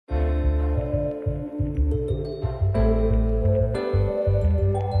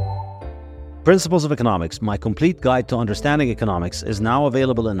Principles of Economics, my complete guide to understanding economics, is now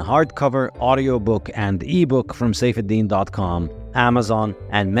available in hardcover, audiobook, and ebook from safeddin.com, Amazon,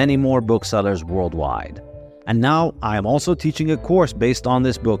 and many more booksellers worldwide. And now I am also teaching a course based on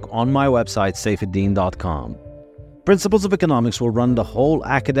this book on my website, safeddin.com. Principles of Economics will run the whole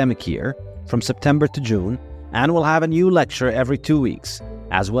academic year, from September to June, and will have a new lecture every 2 weeks,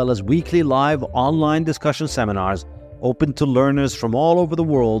 as well as weekly live online discussion seminars open to learners from all over the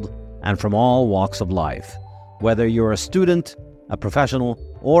world and from all walks of life. Whether you're a student, a professional,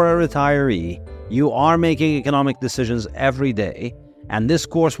 or a retiree, you are making economic decisions every day, and this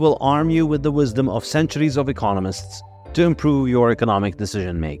course will arm you with the wisdom of centuries of economists to improve your economic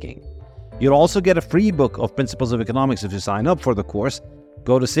decision-making. You'll also get a free book of Principles of Economics if you sign up for the course.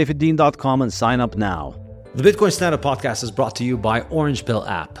 Go to safeddin.com and sign up now. The Bitcoin Standard podcast is brought to you by Orange Pill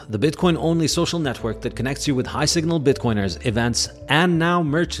app, the Bitcoin-only social network that connects you with high-signal Bitcoiners, events, and now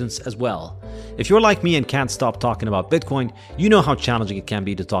merchants as well. If you're like me and can't stop talking about Bitcoin, you know how challenging it can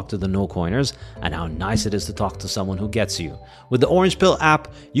be to talk to the no-coiners and how nice it is to talk to someone who gets you. With the Orange Pill app,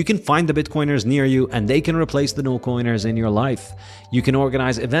 you can find the Bitcoiners near you and they can replace the no-coiners in your life. You can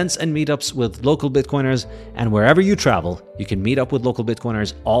organize events and meetups with local Bitcoiners, and wherever you travel, you can meet up with local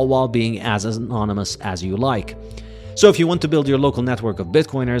Bitcoiners, all while being as anonymous as you like. So if you want to build your local network of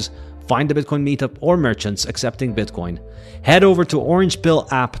Bitcoiners, find a Bitcoin meetup or merchants accepting Bitcoin, head over to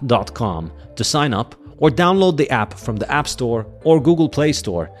orangepillapp.com to sign up, or download the app from the App Store or Google Play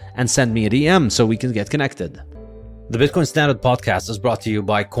Store and send me a DM so we can get connected. The Bitcoin Standard podcast is brought to you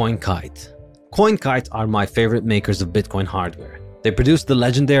by CoinKite. CoinKite are my favorite makers of Bitcoin hardware. They produce the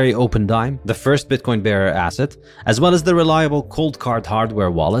legendary Open Dime, the first Bitcoin bearer asset, as well as the reliable Cold Card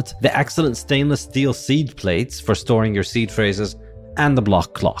hardware wallet, the excellent stainless steel seed plates for storing your seed phrases, and the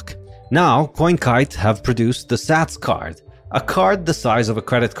block clock. Now, CoinKite have produced the Sats card, a card the size of a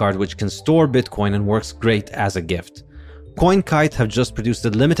credit card which can store Bitcoin and works great as a gift. CoinKite have just produced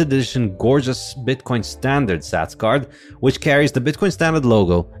a limited edition gorgeous Bitcoin Standard Sats card, which carries the Bitcoin Standard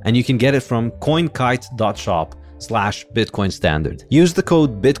logo, and you can get it from coinkite.shop/Bitcoin Standard. Use the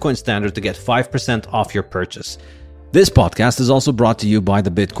code Bitcoin Standard to get 5% off your purchase. This podcast is also brought to you by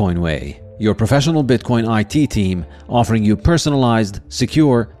the Bitcoin Way, your professional Bitcoin IT team offering you personalized,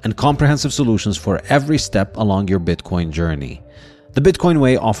 secure, and comprehensive solutions for every step along your Bitcoin journey. The Bitcoin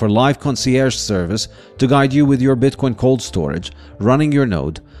Way offer live concierge service to guide you with your Bitcoin cold storage, running your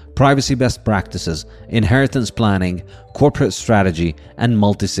node, privacy best practices, inheritance planning, corporate strategy, and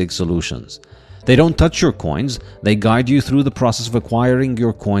multi-sig solutions. They don't touch your coins, they guide you through the process of acquiring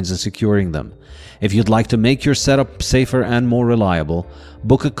your coins and securing them. If you'd like to make your setup safer and more reliable,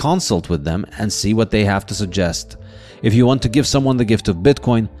 book a consult with them and see what they have to suggest. If you want to give someone the gift of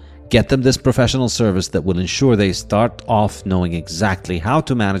Bitcoin, get them this professional service that will ensure they start off knowing exactly how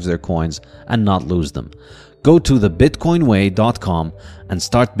to manage their coins and not lose them. Go to thebitcoinway.com and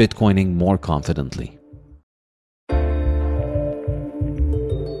start Bitcoining more confidently.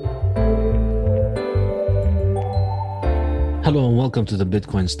 Hello and welcome to the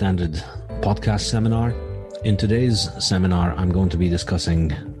Bitcoin Standard podcast seminar. In today's seminar, I'm going to be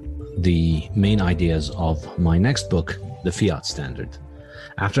discussing the main ideas of my next book, the Fiat Standard.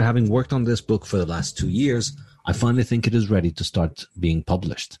 After having worked on this book for the last 2 years, I finally think it is ready to start being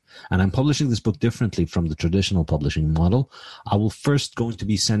published. And I'm publishing this book differently from the traditional publishing model. I will first going to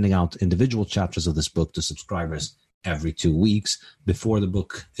be sending out individual chapters of this book to subscribers every 2 weeks before the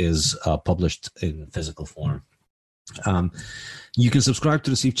book is published in physical form. You can subscribe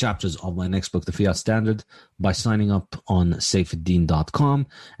to receive chapters of my next book, The Fiat Standard, by signing up on safeddin.com.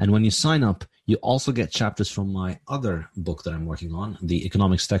 And when you sign up, you also get chapters from my other book that I'm working on, the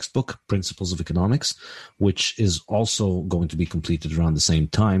economics textbook, Principles of Economics, which is also going to be completed around the same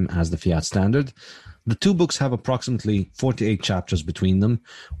time as the Fiat Standard. The two books have approximately 48 chapters between them,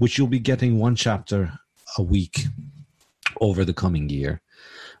 which you'll be getting one chapter a week over the coming year.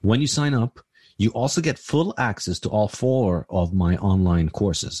 When you sign up, you also get full access to all 4 of my online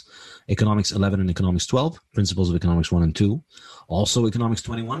courses: Economics 11 and Economics 12, Principles of Economics 1 and 2. Also Economics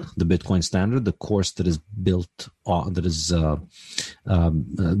 21, the Bitcoin Standard, the course that is built on,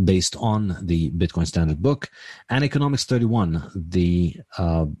 based on the Bitcoin Standard book, and Economics 31, the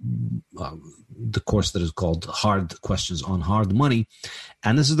course that is called Hard Questions on Hard Money.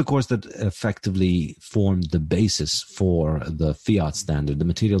 And this is the course that effectively formed the basis for the Fiat Standard. The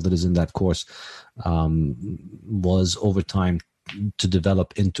material that is in that course was over time to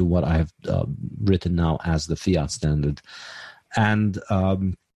develop into what I have written now as the Fiat Standard. And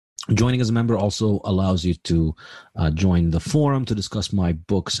joining as a member also allows you to join the forum to discuss my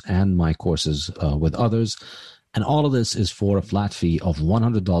books and my courses with others. And all of this is for a flat fee of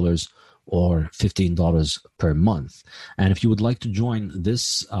 $100 or $15 per month. And if you would like to join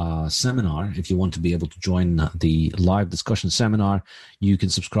this seminar, if you want to be able to join the live discussion seminar, you can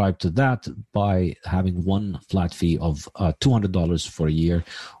subscribe to that by having one flat fee of $200 for a year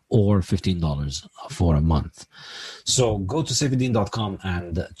or $15 for a month. So go to safedean.com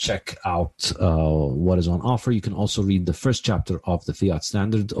and check out what is on offer. You can also read the first chapter of the Fiat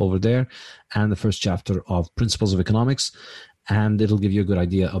Standard over there and the first chapter of Principles of Economics. And it'll give you a good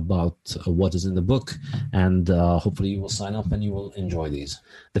idea about what is in the book. And hopefully you will sign up and you will enjoy these.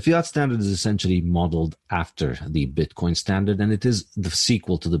 The Fiat Standard is essentially modeled after the Bitcoin Standard, and it is the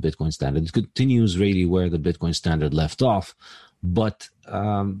sequel to the Bitcoin Standard. It continues really where the Bitcoin Standard left off. But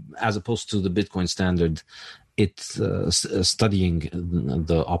as opposed to the Bitcoin Standard, it's studying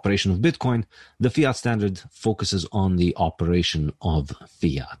the operation of Bitcoin. The Fiat Standard focuses on the operation of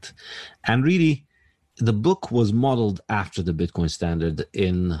fiat. And really, the book was modeled after the Bitcoin Standard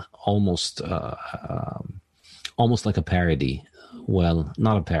in almost like a parody. Well,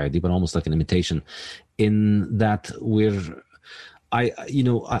 not a parody, but almost like an imitation, in that I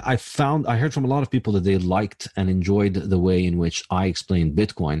heard from a lot of people that they liked and enjoyed the way in which I explained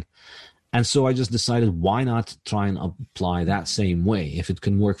Bitcoin. And so I just decided, why not try and apply that same way? If it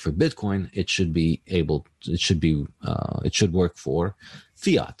can work for Bitcoin, it should work for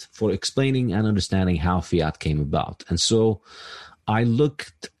fiat, for explaining and understanding how fiat came about. And so I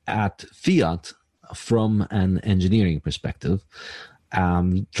looked at fiat from an engineering perspective,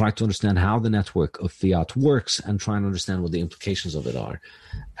 try to understand how the network of fiat works and try and understand what the implications of it are.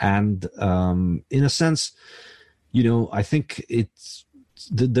 And in a sense, I think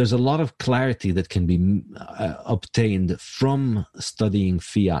there's a lot of clarity that can be obtained from studying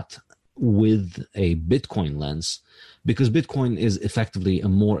fiat with a Bitcoin lens, because Bitcoin is effectively a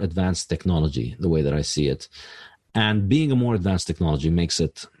more advanced technology, the way that I see it. And being a more advanced technology makes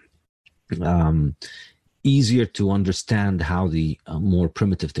it easier to understand how the more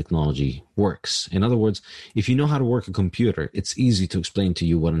primitive technology works. In other words, if you know how to work a computer, it's easy to explain to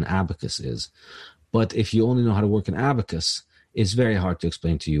you what an abacus is. But if you only know how to work an abacus, it's very hard to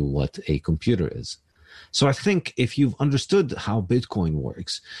explain to you what a computer is. So I think if you've understood how Bitcoin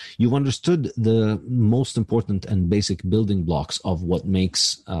works, you've understood the most important and basic building blocks of what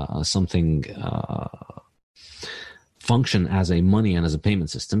makes something function as a money and as a payment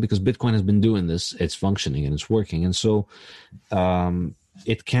system, because Bitcoin has been doing this, it's functioning and it's working. And so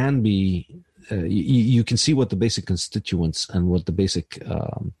it can be, you can see what the basic constituents and what the basic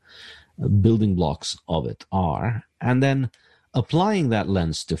building blocks of it are. And then applying that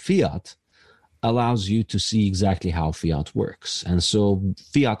lens to fiat allows you to see exactly how fiat works. And so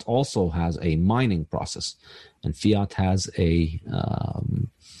fiat also has a mining process, and fiat has it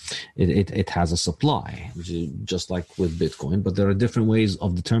has a supply, which is just like with Bitcoin, but there are different ways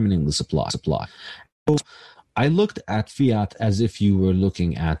of determining the supply. So I looked at fiat as if you were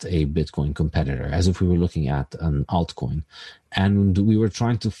looking at a Bitcoin competitor, as if we were looking at an altcoin. And we were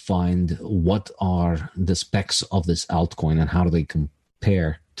trying to find what are the specs of this altcoin and how do they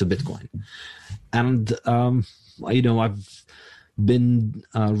compare to Bitcoin. And, I've been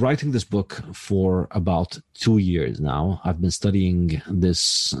writing this book for about 2 years now. I've been studying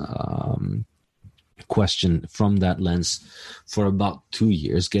this question from that lens for about 2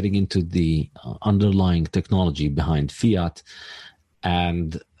 years, getting into the underlying technology behind fiat.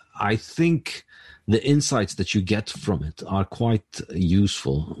 And I think the insights that you get from it are quite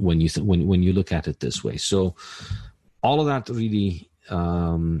useful when you look at it this way. So all of that really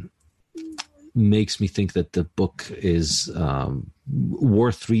makes me think that the book is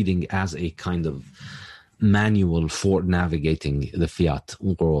worth reading as a kind of manual for navigating the fiat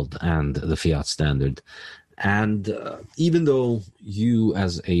world and the Fiat Standard. And even though you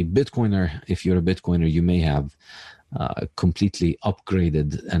as a Bitcoiner, if you're a Bitcoiner, you may have completely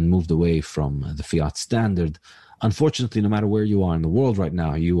upgraded and moved away from the Fiat Standard, unfortunately, no matter where you are in the world right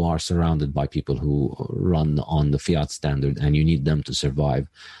now, you are surrounded by people who run on the Fiat Standard, and you need them to survive.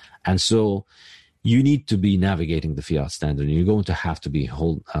 And so you need to be navigating the Fiat Standard, and you're going to have to be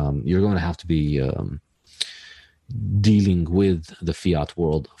dealing with the fiat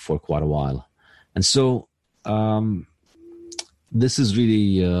world for quite a while. And so this is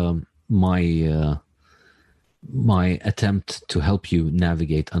really my attempt to help you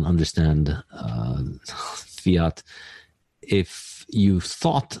navigate and understand fiat. If you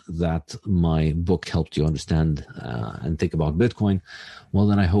thought that my book helped you understand and think about Bitcoin, well,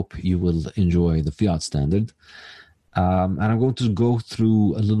 then I hope you will enjoy the Fiat Standard. And I'm going to go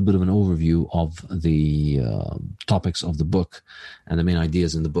through a little bit of an overview of the topics of the book and the main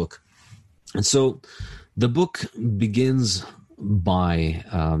ideas in the book. And so the book begins by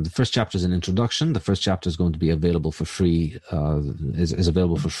the first chapter is an introduction. The first chapter is going to be available for free. Is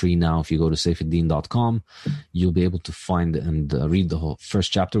available for free now. If you go to saifeddin.com, you'll be able to find and read the whole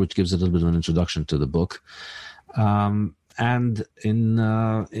first chapter, which gives a little bit of an introduction to the book. And in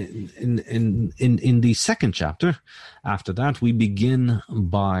the second chapter, after that, we begin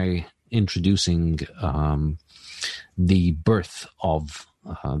by introducing the birth of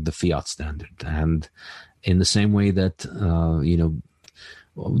the Fiat Standard. And in the same way that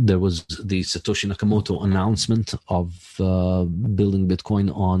there was the Satoshi Nakamoto announcement of building Bitcoin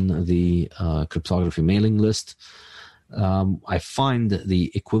on the cryptography mailing list, I find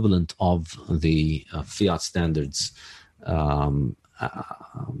the equivalent of the Fiat Standards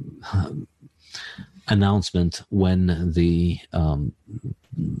announcement when the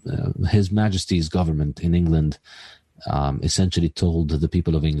His Majesty's government in England essentially told the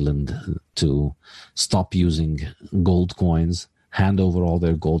people of England to stop using gold coins, hand over all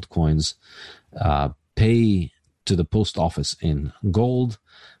their gold coins, pay to the post office in gold,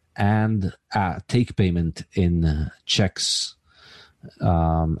 and take payment in checks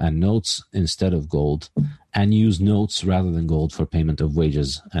and notes instead of gold, and use notes rather than gold for payment of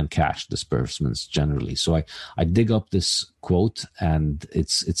wages and cash disbursements generally. So I dig up this quote, and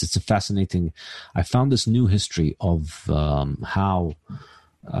it's a fascinating. I found this new history of how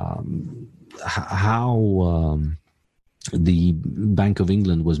the Bank of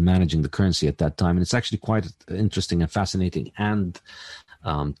England was managing the currency at that time, and it's actually quite interesting and fascinating and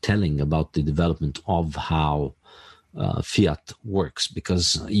telling about the development of how fiat works,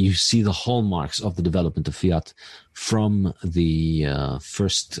 because you see the hallmarks of the development of fiat from the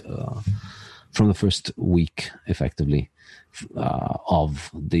first week, effectively, of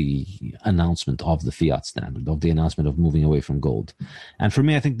the announcement of the Fiat Standard, of the announcement of moving away from gold. And for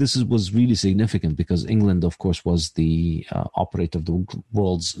me, I think this was really significant because England, of course, was the operator of the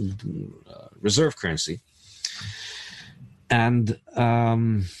world's reserve currency. And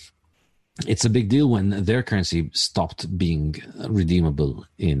it's a big deal when their currency stopped being redeemable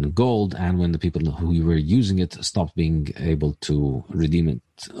in gold, and when the people who were using it stopped being able to redeem it.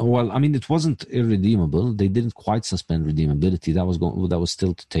 Well, I mean, it wasn't irredeemable. They didn't quite suspend redeemability. That was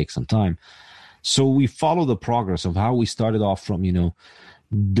still to take some time. So we follow the progress of how we started off from,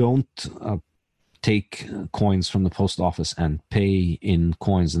 don't take coins from the post office and pay in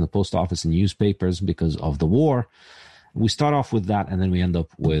coins in the post office and use papers because of the war. We start off with that, and then we end up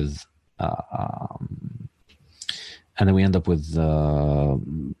with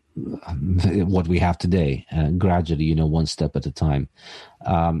what we have today, gradually, one step at a time.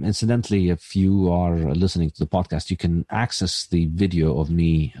 Incidentally, if you are listening to the podcast, you can access the video of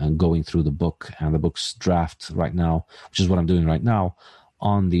me going through the book and the book's draft right now, which is what I'm doing right now,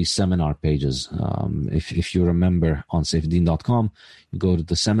 on the seminar pages. If you're a member on saifeddin.com, you go to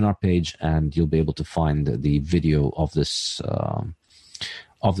the seminar page and you'll be able to find the video of this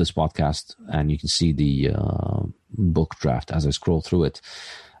podcast, and you can see the book draft as I scroll through it.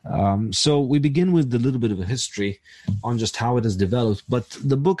 So we begin with a little bit of a history on just how it has developed, but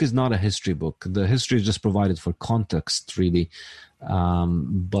the book is not a history book. The history is just provided for context, really.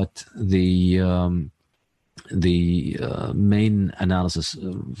 But the main analysis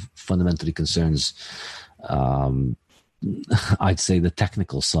fundamentally concerns, I'd say, the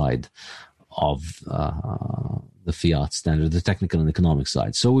technical side of the Fiat Standard, the technical and economic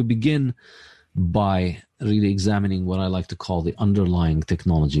side. So we begin by really examining what I like to call the underlying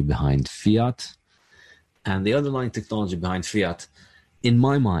technology behind Fiat. And the underlying technology behind Fiat, in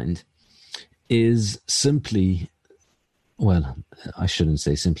my mind, is simply, well, I shouldn't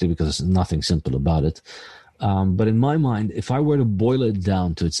say simply because there's nothing simple about it. But in my mind, if I were to boil it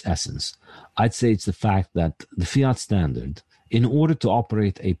down to its essence, I'd say it's the fact that the Fiat Standard, in order to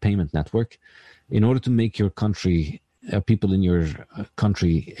operate a payment network, in order to make your country, people in your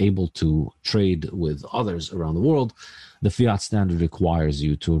country able to trade with others around the world, the Fiat Standard requires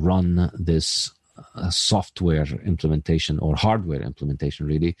you to run this software implementation or hardware implementation,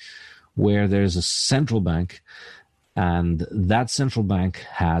 really, where there's a central bank, and that central bank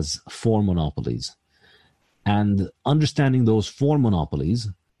has 4 monopolies. And understanding those 4 monopolies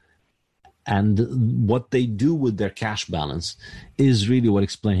and what they do with their cash balance is really what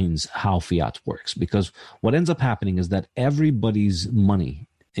explains how fiat works. Because what ends up happening is that everybody's money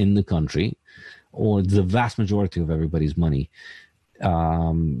in the country, or the vast majority of everybody's money,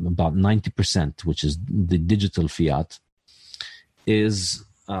 about 90%, which is the digital fiat, is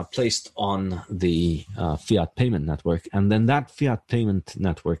placed on the fiat payment network. And then that fiat payment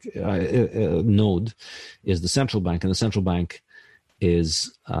network node is the central bank, and the central bank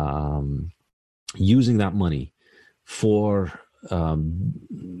is using that money for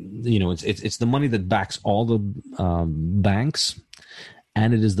it's the money that backs all the banks,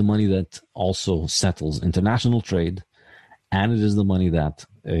 and it is the money that also settles international trade, and it is the money that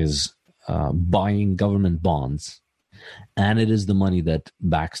is buying government bonds, and it is the money that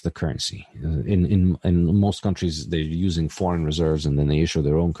backs the currency. In most countries, they're using foreign reserves, and then they issue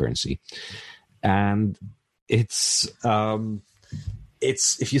their own currency. And it's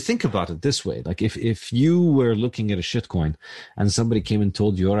if you think about it this way, like if you were looking at a shitcoin and somebody came and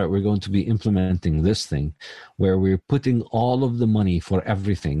told you, all right, we're going to be implementing this thing where we're putting all of the money for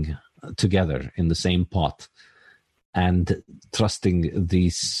everything together in the same pot and trusting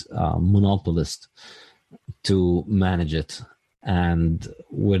these monopolists to manage it, and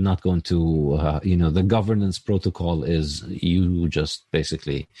we're not going to, the governance protocol is you just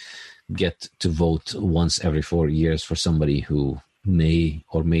basically get to vote once every 4 years for somebody who may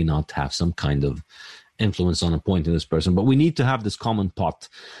or may not have some kind of influence on appointing this person. But we need to have this common pot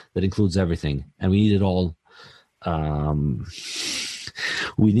that includes everything, and we need it all.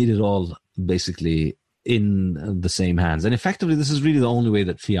 We need it all basically in the same hands. And effectively, this is really the only way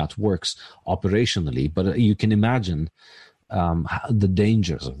that fiat works operationally. But you can imagine the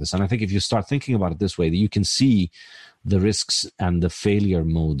dangers of this. And I think if you start thinking about it this way, you can see the risks and the failure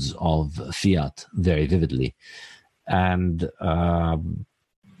modes of fiat very vividly. And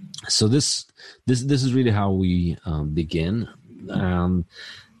so this is really how we begin.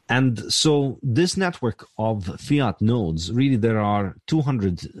 And so this network of fiat nodes, really there are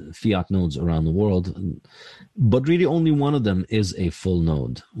 200 fiat nodes around the world, but really only one of them is a full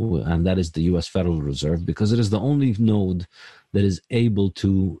node, and that is the US Federal Reserve, because it is the only node that is able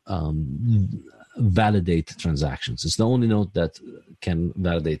to validate transactions. It's the only node that can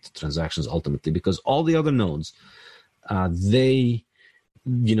validate transactions ultimately, because all the other nodes, they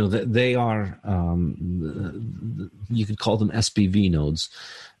are, you could call them SPV nodes,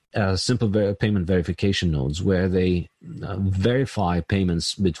 simple payment verification nodes, where they verify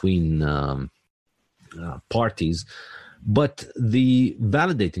payments between parties. But the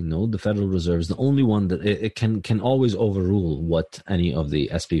validating node, the Federal Reserve, is the only one that it can always overrule what any of the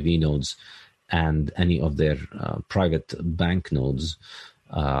SPV nodes and any of their private bank nodes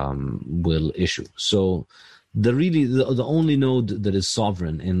will issue. So the only node that is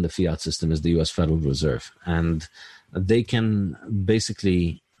sovereign in the fiat system is the US Federal Reserve, and they can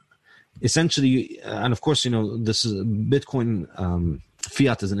basically, essentially, and of course, this is Bitcoin.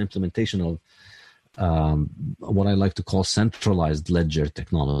 Fiat is an implementation of what I like to call centralized ledger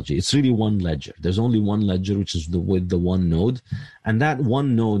technology. It's really one ledger. There's only one ledger, which is with the one node, and that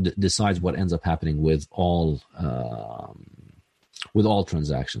one node decides what ends up happening with all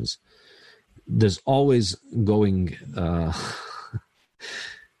transactions. There's always going,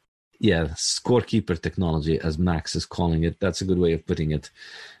 scorekeeper technology, as Max is calling it. That's a good way of putting it.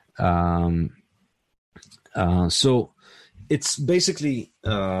 So it's basically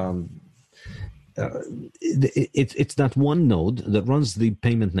it's that one node that runs the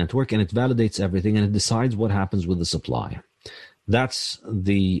payment network, and it validates everything, and it decides what happens with the supply. That's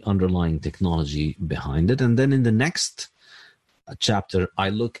the underlying technology behind it. And then in the next chapter, I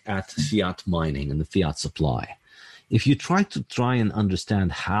look at fiat mining and the fiat supply. If you try and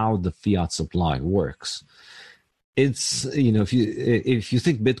understand how the fiat supply works, it's, if you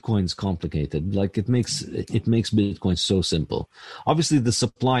think Bitcoin's complicated, like it makes Bitcoin so simple. Obviously, the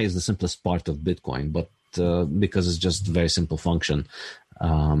supply is the simplest part of Bitcoin, but because it's just a very simple function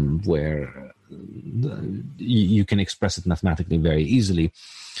where you can express it mathematically very easily.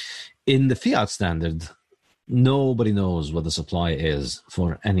 In the Fiat Standard, nobody knows what the supply is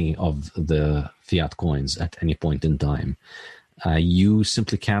for any of the fiat coins at any point in time. You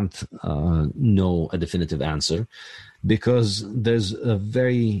simply can't know a definitive answer, because there's a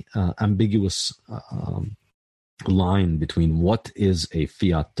very ambiguous line between what is a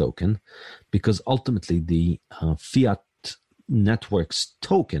fiat token, because ultimately the fiat network's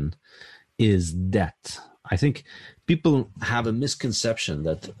token is debt. I think people have a misconception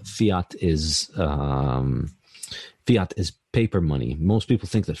that fiat is paper money. Most people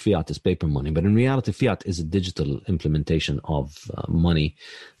think that fiat is paper money, but in reality, fiat is a digital implementation of money.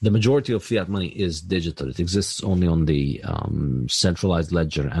 The majority of fiat money is digital. It exists only on the centralized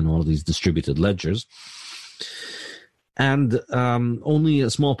ledger and all these distributed ledgers. And only a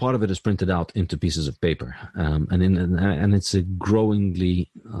small part of it is printed out into pieces of paper. And it's a growingly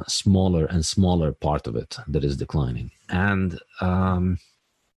smaller and smaller part of it that is declining. And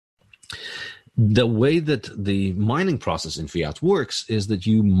the way that the mining process in fiat works is that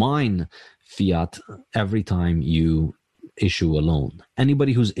you mine fiat every time you issue a loan.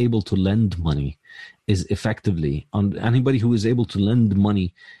 Anybody who's able to lend money is effectively anybody who is able to lend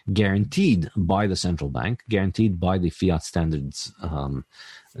money guaranteed by the central bank, guaranteed by the Fiat Standards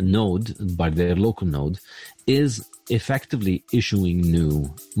node, by their local node, is effectively issuing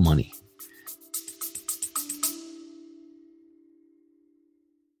new money.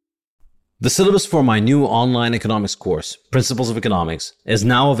 The syllabus for my new online economics course, Principles of Economics, is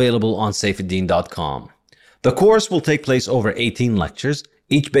now available on saifeddin.com. The course will take place over 18 lectures,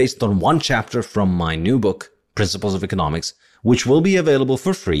 each based on one chapter from my new book, Principles of Economics, which will be available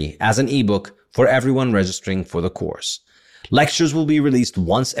for free as an ebook for everyone registering for the course. Lectures will be released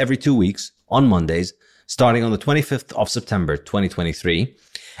once every 2 weeks on Mondays, starting on the 25th of September 2023,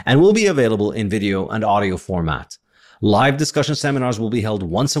 and will be available in video and audio format. Live discussion seminars will be held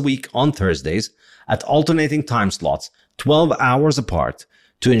once a week on Thursdays at alternating time slots, 12 hours apart,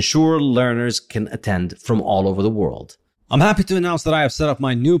 to ensure learners can attend from all over the world. I'm happy to announce that I have set up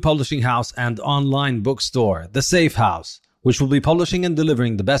my new publishing house and online bookstore, The Safe House, which will be publishing and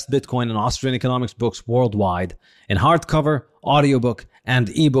delivering the best Bitcoin and Austrian economics books worldwide in hardcover, audiobook, and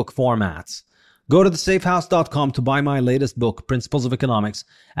ebook formats. Go to thesafehouse.com to buy my latest book, Principles of Economics,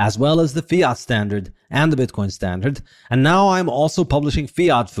 as well as the Fiat Standard and the Bitcoin Standard. And now I'm also publishing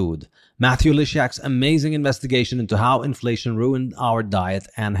Fiat Food, Matthew Lysiak's amazing investigation into how inflation ruined our diet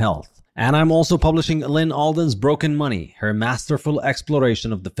and health. And I'm also publishing Lynn Alden's Broken Money, her masterful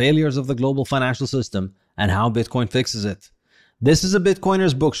exploration of the failures of the global financial system and how Bitcoin fixes it. This is a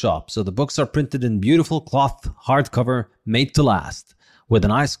Bitcoiner's bookshop, so the books are printed in beautiful cloth hardcover made to last, with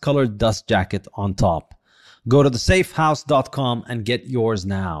an ice-colored dust jacket on top. Go to thesafehouse.com and get yours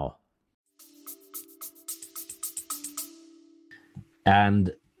now.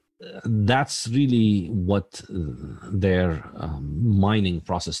 And that's really what their mining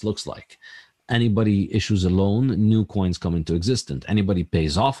process looks like. Anybody issues a loan, new coins come into existence. Anybody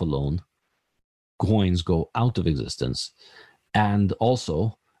pays off a loan, coins go out of existence. And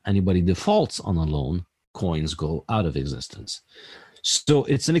also, anybody defaults on a loan, coins go out of existence. So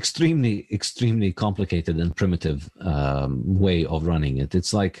it's an extremely, extremely complicated and primitive way of running it.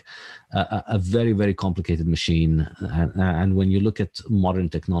 It's like a very, very complicated machine. And when you look at modern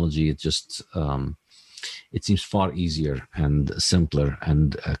technology, it just it seems far easier and simpler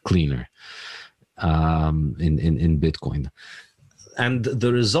and cleaner in Bitcoin. And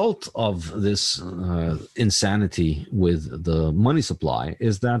the result of this insanity with the money supply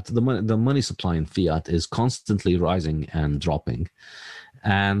is that the money supply in fiat is constantly rising and dropping.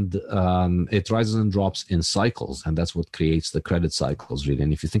 And it rises and drops in cycles. And that's what creates the credit cycles, really.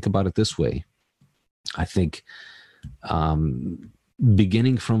 And if you think about it this way, I think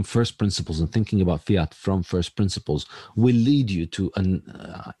beginning from first principles and thinking about fiat from first principles will lead you to an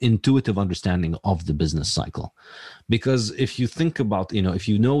intuitive understanding of the business cycle. Because if you think about, if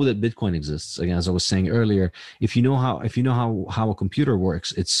you know that Bitcoin exists, again, as I was saying earlier, if you know how a computer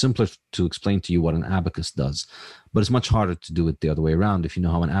works, it's simpler to explain to you what an abacus does. But it's much harder to do it the other way around. If you know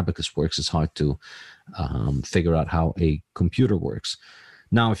how an abacus works, it's hard to figure out how a computer works.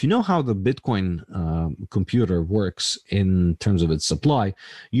 Now, if you know how the Bitcoin computer works in terms of its supply,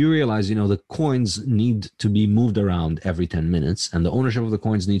 you realize, the coins need to be moved around every 10 minutes, and the ownership of the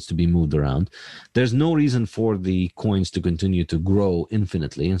coins needs to be moved around. There's no reason for the coins to continue to grow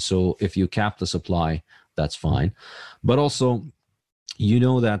infinitely. And so if you cap the supply, that's fine. But also, you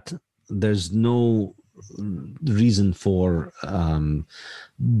know that there's no reason for the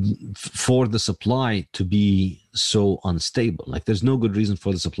supply to be so unstable. Like, there's no good reason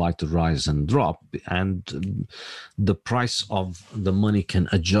for the supply to rise and drop, and the price of the money can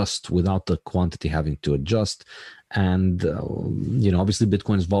adjust without the quantity having to adjust. And obviously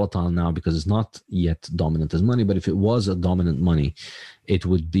Bitcoin is volatile now because it's not yet dominant as money, but if it was a dominant money, it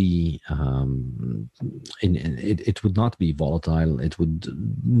would be it would not be volatile. It would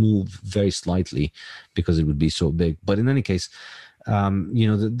move very slightly because it would be so big. But in any case,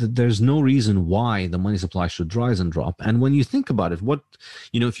 there's no reason why the money supply should rise and drop. And when you think about it,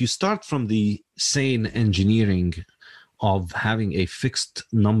 if you start from the sane engineering of having a fixed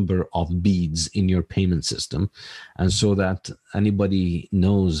number of beads in your payment system, and so that anybody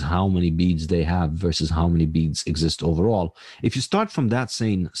knows how many beads they have versus how many beads exist overall. If you start from that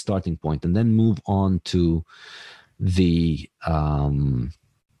sane starting point and then move on to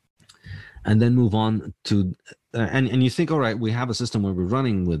and you think, all right, we have a system where we're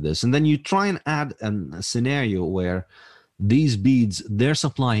running with this, and then you try and add a scenario where these beads, their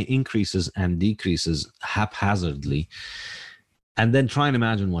supply increases and decreases haphazardly, and then try and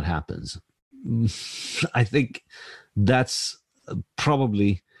imagine what happens. I think that's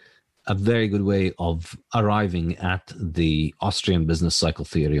probably a very good way of arriving at the Austrian business cycle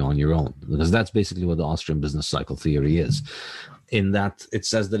theory on your own, because that's basically what the Austrian business cycle theory is, in that it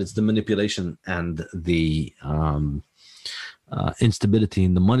says that it's the manipulation and the instability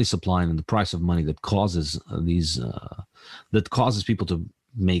in the money supply and the price of money that causes people to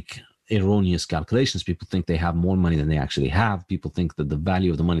make erroneous calculations. People think they have more money than they actually have. People think that the value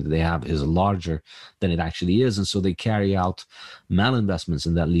of the money that they have is larger than it actually is, and so they carry out malinvestments,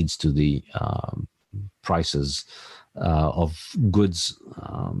 and that leads to the prices of goods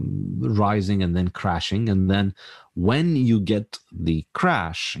rising and then crashing. And then when you get the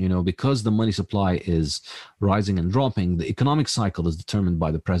crash, because the money supply is rising and dropping, the economic cycle is determined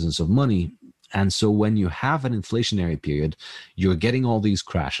by the presence of money. And so when you have an inflationary period, you're getting all these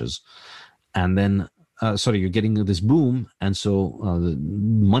crashes, and then, you're getting this boom. And so the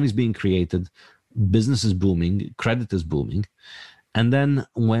money's being created, business is booming, credit is booming. And then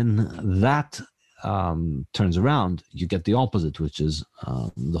when that turns around, you get the opposite, which is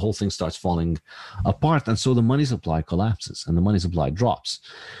the whole thing starts falling apart. And so the money supply collapses and the money supply drops.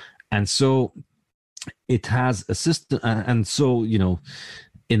 And so it has a system. And so,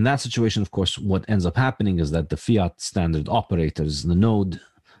 in that situation, of course, what ends up happening is that the Fiat Standard operators,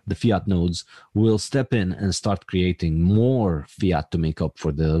 the Fiat nodes, will step in and start creating more fiat to make up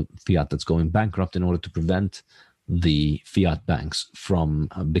for the fiat that's going bankrupt, in order to prevent the fiat banks from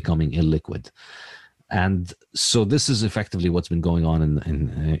becoming illiquid. And so this is effectively what's been going on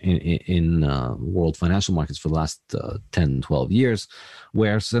in world financial markets for the last 10, 12 years,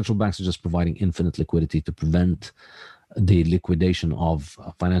 where central banks are just providing infinite liquidity to prevent the liquidation of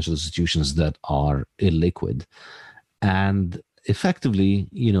financial institutions that are illiquid. And effectively,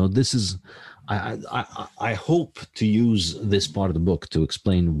 this is, I hope to use this part of the book to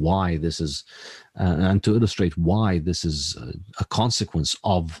explain why this is, and to illustrate why this is a consequence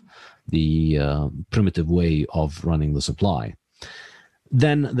of the primitive way of running the supply.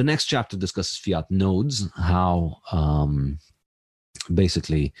 Then the next chapter discusses fiat nodes, how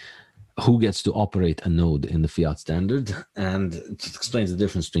basically who gets to operate a node in the Fiat Standard, and it explains the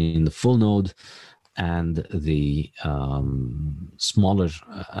difference between the full node and the smaller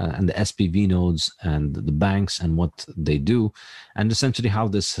and the SPV nodes and the banks and what they do, and essentially how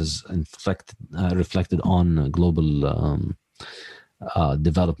this has reflected on global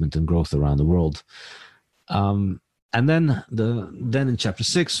development and growth around the world. And then in chapter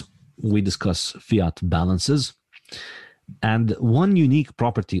 6 we discuss fiat balances. And one unique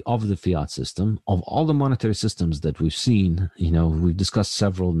property of the fiat system, of all the monetary systems that we've seen, we've discussed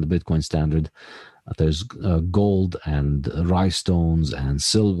several in the Bitcoin standard. There's gold and rhinestones and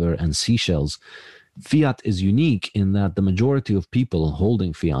silver and seashells. Fiat is unique in that the majority of people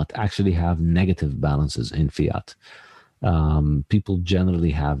holding fiat actually have negative balances in fiat. People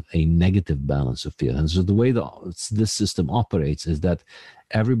generally have a negative balance of fiat. And so the way this system operates is that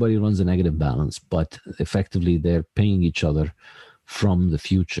everybody runs a negative balance, but effectively they're paying each other from the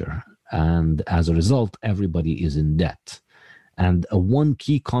future. And as a result, everybody is in debt. And one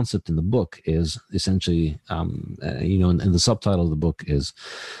key concept in the book is essentially, and the subtitle of the book is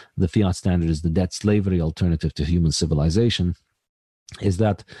 "The Fiat Standard is the Debt Slavery Alternative to Human Civilization," is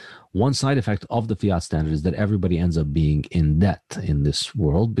that one side effect of the Fiat Standard is that everybody ends up being in debt in this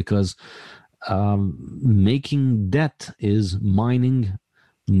world, because making debt is mining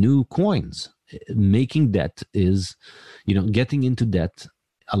new coins. Making debt is, getting into debt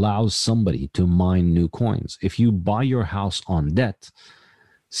allows somebody to mine new coins. If you buy your house on debt,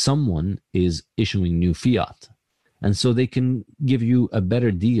 someone is issuing new fiat. And so they can give you a better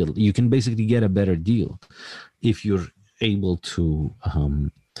deal. You can basically get a better deal if you're able to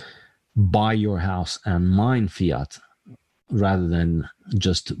buy your house and mine fiat rather than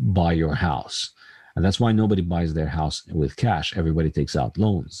just buy your house. And that's why nobody buys their house with cash. Everybody takes out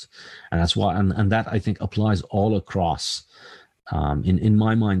loans. And that's why, and that I think applies all across. In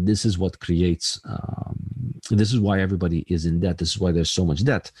my mind, this is what creates, this is why everybody is in debt. This is why there's so much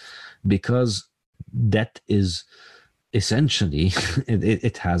debt, because debt is essentially,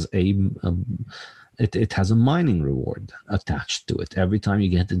 it has a mining reward attached to it. Every time you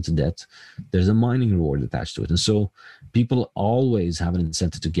get into debt, there's a mining reward attached to it. And so people always have an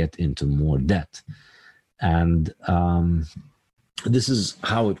incentive to get into more debt. And this is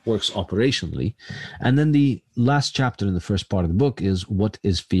how it works operationally. And then the last chapter in the first part of the book is, what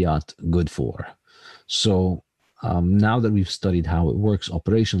is fiat good for? So now that we've studied how it works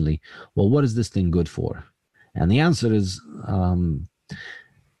operationally, well, what is this thing good for? And the answer is,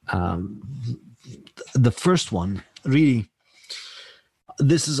 the first one, really,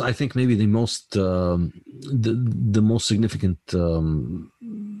 this is, I think, maybe the most the most significant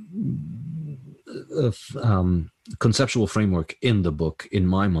conceptual framework in the book, in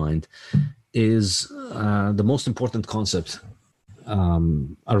my mind, is the most important concept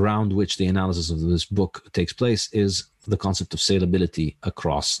around which the analysis of this book takes place is the concept of salability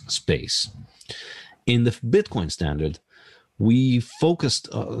across space. In the Bitcoin standard, we focused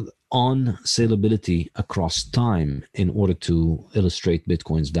on salability across time in order to illustrate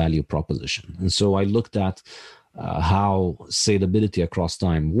Bitcoin's value proposition. And so I looked at how salability across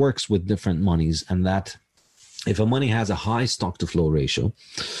time works with different monies, and that if a money has a high stock to flow ratio,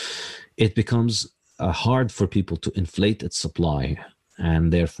 it becomes hard for people to inflate its supply,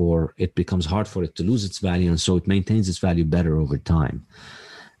 and therefore it becomes hard for it to lose its value, and so it maintains its value better over time.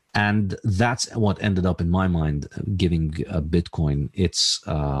 And that's what ended up, in my mind, giving Bitcoin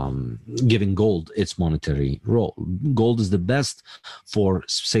giving gold its monetary role. Gold is the best for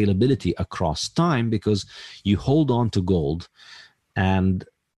salability across time because you hold on to gold, and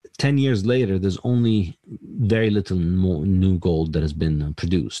 10 years later, there's only very little more new gold that has been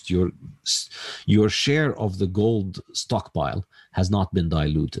produced. Your share of the gold stockpile has not been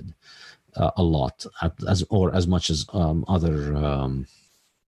diluted a lot, as much as other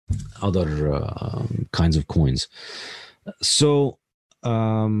kinds of coins. So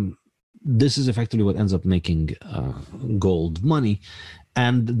this is effectively what ends up making gold money.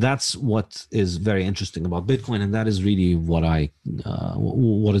 And that's what is very interesting about Bitcoin, and that is really what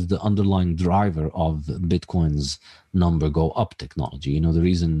is the underlying driver of Bitcoin's number go up technology. You know, the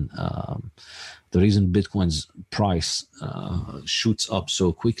reason Bitcoin's price shoots up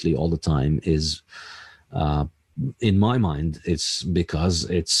so quickly all the time is, in my mind, it's because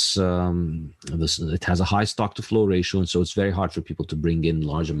it has a high stock to flow ratio, and so it's very hard for people to bring in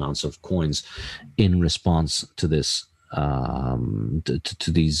large amounts of coins in response to this. To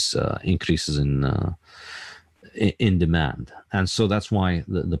these increases in demand, and so that's why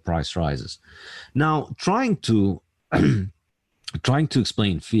the price rises. Now, trying to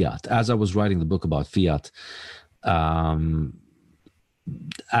explain fiat, as I was writing the book about fiat, I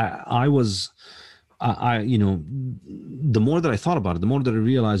the more that I thought about it, the more that I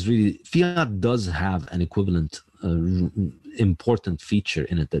realized really fiat does have an equivalent important feature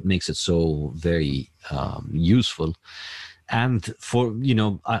in it that makes it so very useful. And for,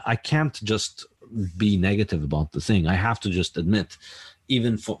 I can't just be negative about the thing. I have to just admit,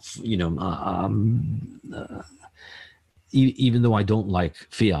 even even though I don't like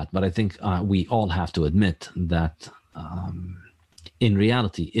fiat, but I think we all have to admit that in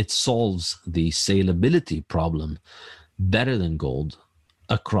reality, it solves the salability problem better than gold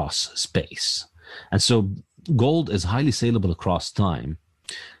across space. And so gold is highly saleable across time,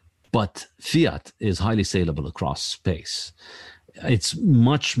 but fiat is highly saleable across space. It's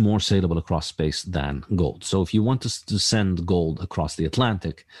much more saleable across space than gold. So if you want to send gold across the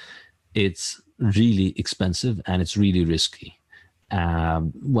Atlantic, it's really expensive and it's really risky.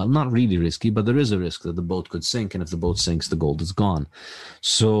 Well, not really risky, but there is a risk that the boat could sink, and if the boat sinks, the gold is gone.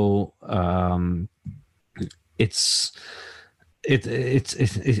 So it's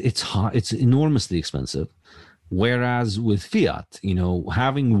enormously expensive. Whereas with fiat,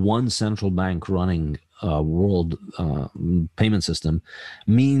 having one central bank running a world payment system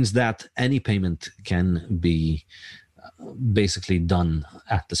means that any payment can be basically done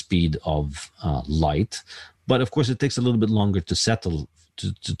at the speed of light. But of course, it takes a little bit longer to settle,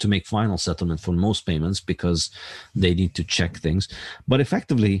 to make final settlement for most payments because they need to check things. But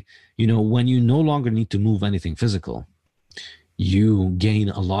effectively, when you no longer need to move anything physical, you gain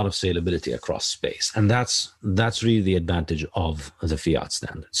a lot of salability across space. And that's really the advantage of the fiat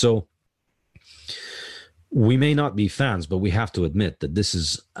standard. So we may not be fans, but we have to admit that this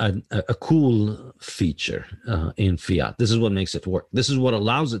is a cool feature in fiat. This is what makes it work. This is what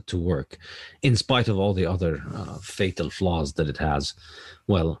allows it to work in spite of all the other fatal flaws that it has.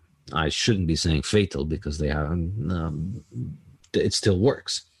 Well, I shouldn't be saying fatal because they have, it still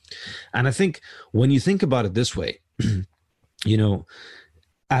works. And I think when you think about it this way,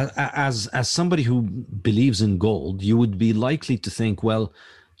 as somebody who believes in gold, you would be likely to think, well,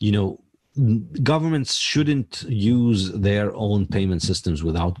 governments shouldn't use their own payment systems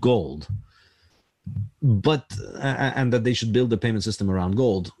without gold, and that they should build a payment system around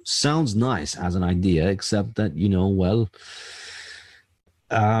gold. Sounds nice as an idea, except that,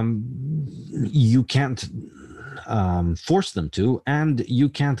 you can't force them to, and you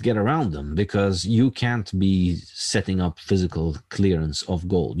can't get around them because you can't be setting up physical clearance of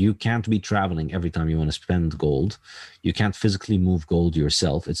gold. You can't be traveling every time you want to spend gold. You can't physically move gold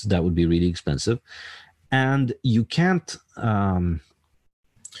yourself. That would be really expensive, and you can't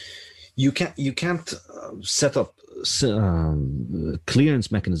set up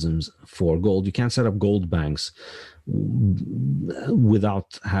clearance mechanisms for gold. You can't set up gold banks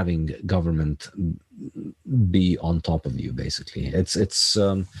without having government be on top of you. Basically, it's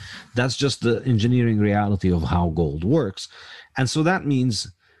that's just the engineering reality of how gold works, and so that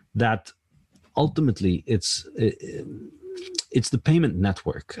means that ultimately it's the payment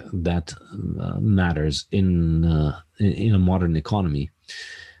network that matters in a modern economy,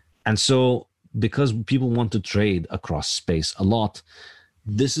 and so because people want to trade across space a lot,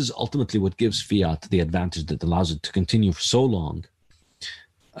 this is ultimately what gives fiat the advantage that allows it to continue for so long,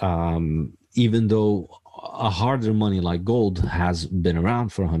 even though a harder money like gold has been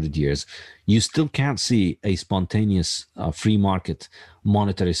around for 100 years. You still can't see a spontaneous free market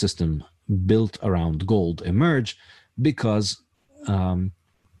monetary system built around gold emerge, because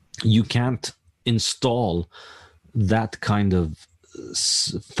you can't install that kind of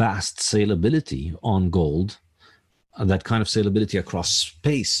fast salability on gold, that kind of salability across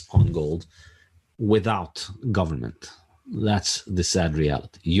space on gold, without government. That's the sad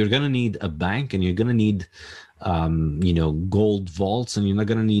reality. You're going to need a bank, and you're going to need gold vaults, and you're not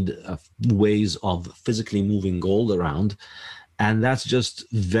going to need ways of physically moving gold around, and that's just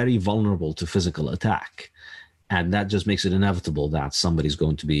very vulnerable to physical attack, and that just makes it inevitable that somebody's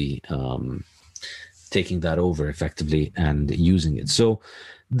going to be taking that over effectively and using it. So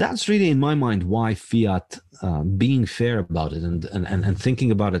that's really, in my mind, why fiat, being fair about it and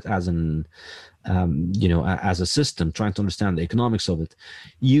thinking about it as an as a system, trying to understand the economics of it,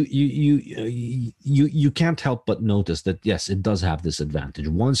 you can't help but notice that yes, it does have this advantage.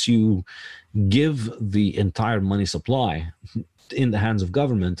 Once you give the entire money supply in the hands of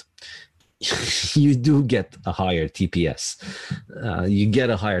government, you do get a higher TPS. You get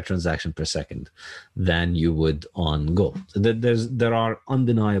a higher transaction per second than you would on gold. There are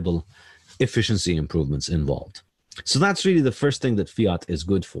undeniable efficiency improvements involved. So that's really the first thing that fiat is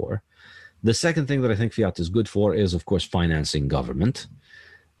good for. The second thing that I think fiat is good for is, of course, financing government.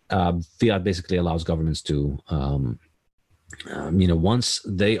 Fiat basically allows governments to, once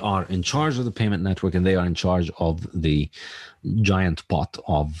they are in charge of the payment network and they are in charge of the giant pot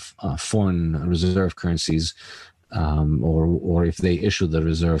of foreign reserve currencies, or if they issue the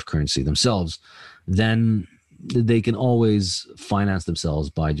reserve currency themselves, then they can always finance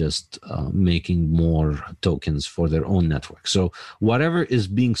themselves by just making more tokens for their own network. So whatever is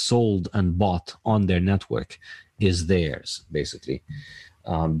being sold and bought on their network is theirs, basically,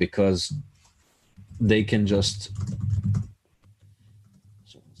 because they can just...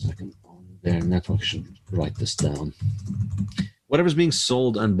 Second, on their network, should write this down. Whatever's being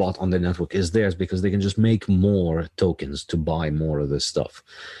sold and bought on their network is theirs, because they can just make more tokens to buy more of this stuff.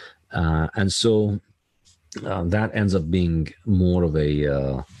 And so that ends up being more of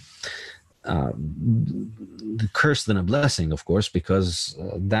a curse than a blessing, of course, because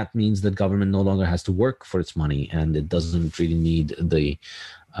that means that government no longer has to work for its money, and it doesn't really need the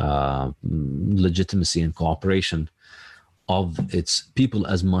legitimacy and cooperation of its people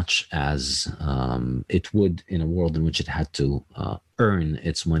as much as it would in a world in which it had to earn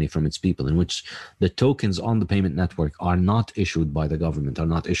its money from its people, in which the tokens on the payment network are not issued by the government, are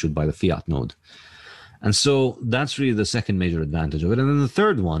not issued by the fiat node. And so that's really the second major advantage of it. And then the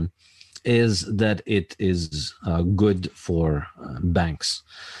third one is that it is good for banks.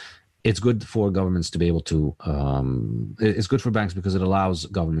 It's good for governments to be able to, it's good for banks because it allows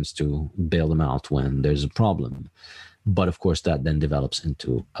governments to bail them out when there's a problem. But of course, that then develops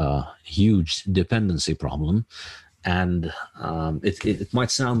into a huge dependency problem. And it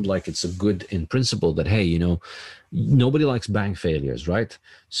might sound like it's a good in principle that, hey, nobody likes bank failures, right?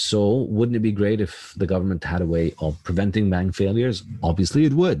 So wouldn't it be great if the government had a way of preventing bank failures? Obviously,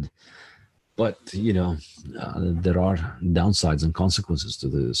 it would. But, there are downsides and consequences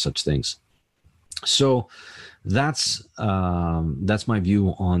to such things. So that's my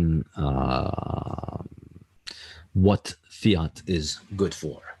view on what fiat is good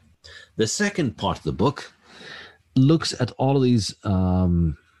for. The second part of the book looks at all of these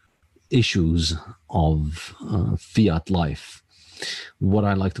issues of fiat life, what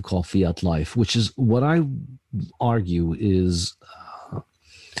I like to call fiat life, which is what I argue is a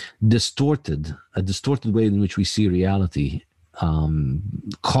distorted way in which we see reality,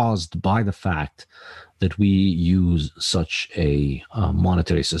 caused by the fact that we use such a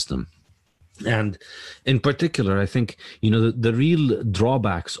monetary system. And in particular, I think, the real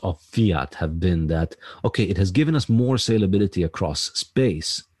drawbacks of fiat have been that, okay, it has given us more salability across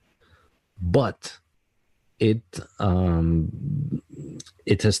space, but it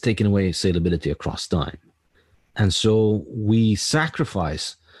has taken away salability across time. And so we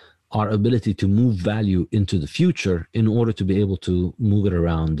sacrifice our ability to move value into the future in order to be able to move it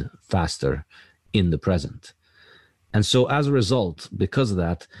around faster in the present. And so as a result, because of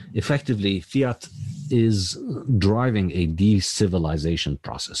that, effectively, fiat is driving a de-civilization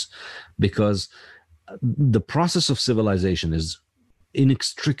process, because the process of civilization is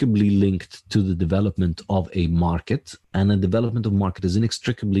inextricably linked to the development of a market, and the development of market is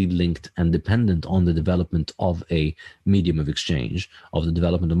inextricably linked and dependent on the development of a medium of exchange, of the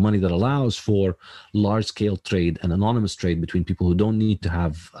development of money that allows for large-scale trade and anonymous trade between people who don't need to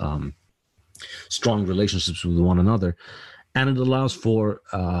have strong relationships with one another, and it allows for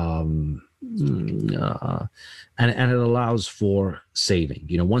and it allows for saving.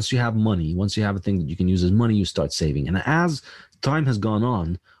 You know, once you have money, once you have a thing that you can use as money, you start saving. And as time has gone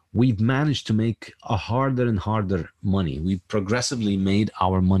on, we've managed to make a harder and harder money. We've progressively made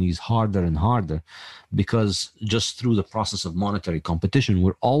our monies harder and harder, because just through the process of monetary competition,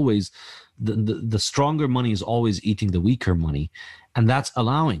 we're always the stronger money is always eating the weaker money. And that's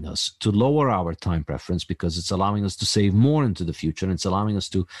allowing us to lower our time preference, because it's allowing us to save more into the future. And it's allowing us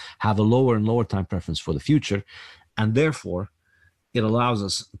to have a lower and lower time preference for the future. And therefore, it allows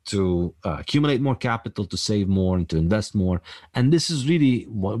us to accumulate more capital, to save more, and to invest more. And this is really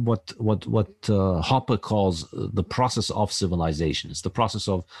what Hoppe calls the process of civilization. It's the process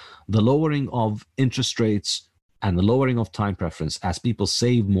of the lowering of interest rates and the lowering of time preference as people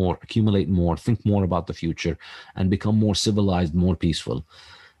save more, accumulate more, think more about the future, and become more civilized, more peaceful.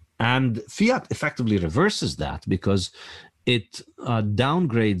 And fiat effectively reverses that, because it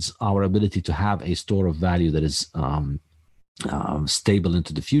downgrades our ability to have a store of value that is stable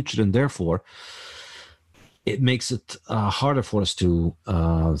into the future, and therefore it makes it harder for us to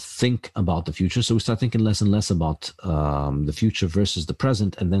think about the future. So we start thinking less and less about the future versus the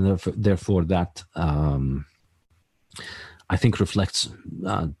present, and then therefore that I think reflects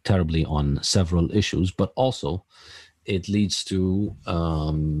terribly on several issues, but also it leads to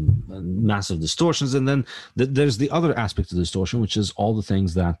massive distortions. And then there's the other aspect of distortion, which is all the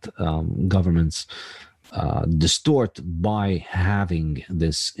things that governments distort by having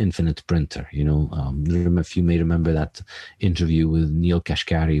this infinite printer. You know, if you may remember that interview with Neil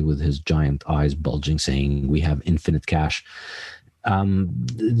Kashkari with his giant eyes bulging, saying we have infinite cash.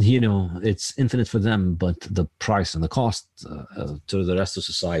 You know, it's infinite for them, but the price and the cost to the rest of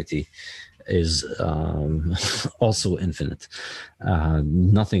society is also infinite.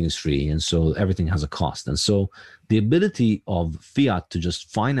 Nothing is free, and so everything has a cost. And so the ability of fiat to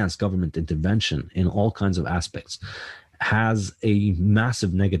just finance government intervention in all kinds of aspects has a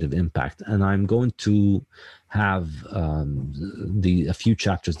massive negative impact. And I'm going to have a few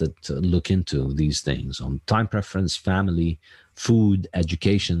chapters that look into these things on time preference, family, food,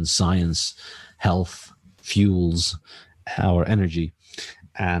 education, science, health, fuels, our energy,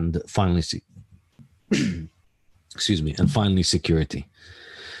 and finally, finally security.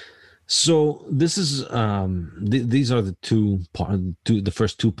 So this is these are the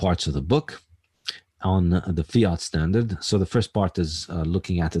first two parts of the book on the Fiat Standard. So the first part is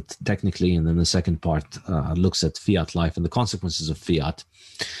looking at it technically, and then the second part looks at fiat life and the consequences of fiat.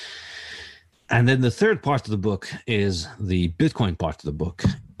 And then the third part of the book is the Bitcoin part of the book.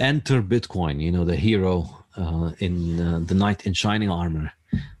 Enter Bitcoin, you know, the hero in the knight in shining armor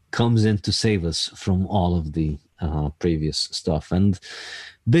comes in to save us from all of the previous stuff. And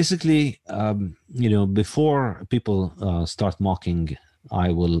basically, you know, before people start mocking, I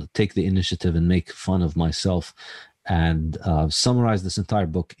will take the initiative and make fun of myself and summarize this entire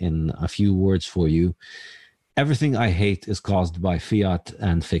book in a few words for you. Everything I hate is caused by fiat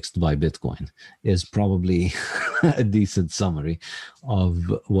and fixed by Bitcoin is probably a decent summary of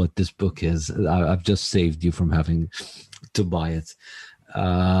what this book is. I've just saved you from having to buy it.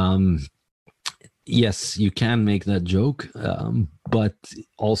 Yes, you can make that joke, but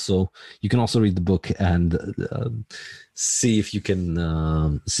also you can also read the book and see if you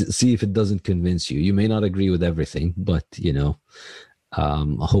can see if it doesn't convince you. You may not agree with everything, but you know,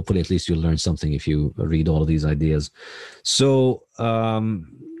 hopefully at least you'll learn something if you read all of these ideas. So I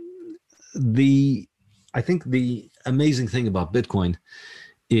think the amazing thing about Bitcoin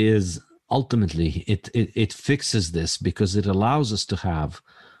is ultimately it fixes this, because it allows us to have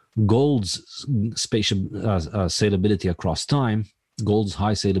gold's spatial salability across time, gold's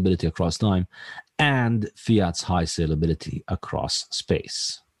high salability across time, and fiat's high salability across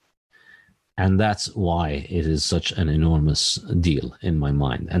space. And that's why it is such an enormous deal in my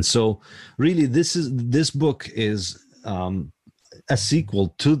mind. And so really this book is a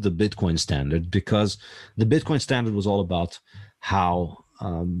sequel to the Bitcoin Standard, because the Bitcoin Standard was all about how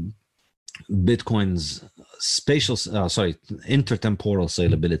Bitcoin's intertemporal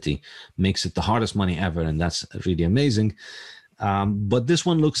salability makes it the hardest money ever, and that's really amazing. But this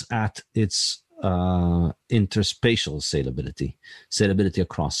one looks at its interspatial salability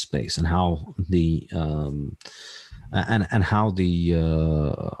across space, and how the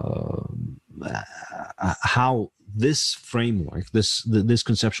how this framework, this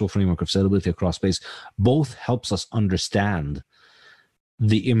conceptual framework of salability across space, both helps us understand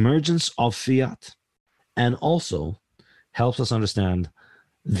the emergence of fiat, and also helps us understand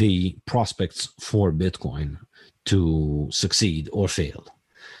the prospects for Bitcoin to succeed or fail.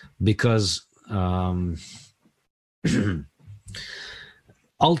 Because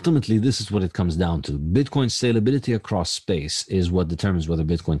ultimately, this is what it comes down to. Bitcoin's salability across space is what determines whether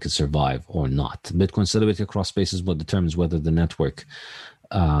Bitcoin can survive or not. Bitcoin's salability across space is what determines whether the network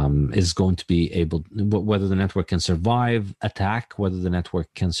is going to be able, whether the network can survive attack, whether the network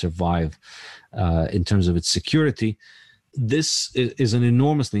can survive in terms of its security. This is an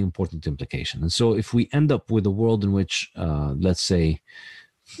enormously important implication. And so if we end up with a world in which, let's say,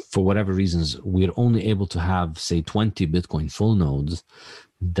 for whatever reasons, we're only able to have, say, 20 Bitcoin full nodes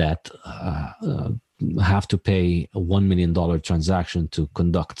that have to pay a $1 million transaction to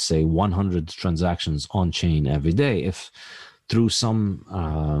conduct, say, 100 transactions on chain every day. If through some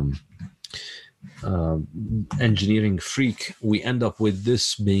engineering freak, we end up with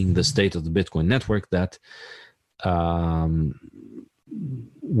this being the state of the Bitcoin network, that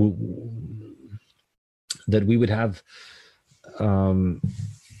that we would have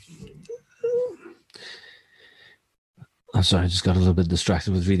I'm sorry, I just got a little bit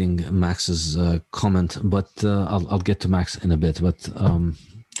distracted with reading Max's comment, but I'll get to Max in a bit. But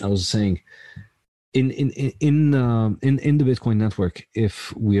I was saying, in the Bitcoin network,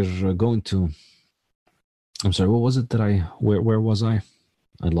 if we're going to, I'm sorry, what was it that where was I?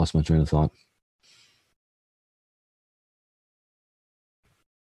 I lost my train of thought.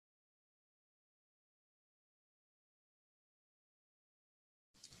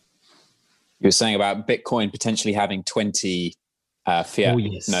 You were saying about Bitcoin potentially having 20 fiat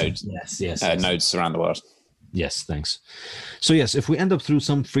nodes, nodes around the world. Yes, thanks. So yes, if we end up through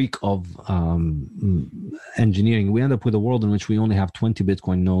some freak of engineering, we end up with a world in which we only have 20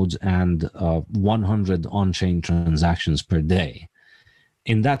 Bitcoin nodes and 100 on-chain transactions per day.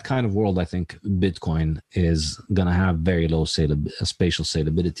 In that kind of world, I think Bitcoin is going to have very low spatial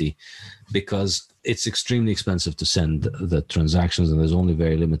salability, because it's extremely expensive to send the transactions, and there's only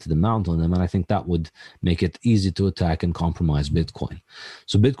very limited amount on them. And I think that would make it easy to attack and compromise Bitcoin.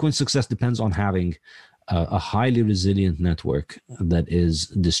 So Bitcoin's success depends on having a highly resilient network that is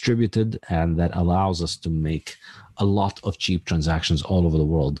distributed and that allows us to make a lot of cheap transactions all over the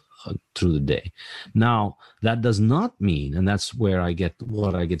world through the day. Now, that does not mean, and that's where I get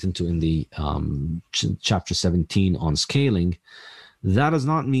what I get into in the chapter 17 on scaling, that does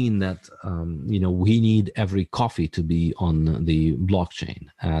not mean that we need every coffee to be on the blockchain,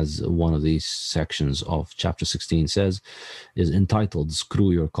 as one of these sections of chapter 16 says, is entitled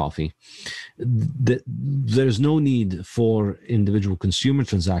 "Screw Your Coffee." There's no need for individual consumer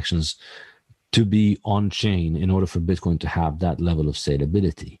transactions to be on chain in order for Bitcoin to have that level of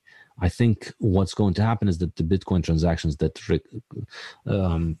salability. I think what's going to happen is that the Bitcoin transactions that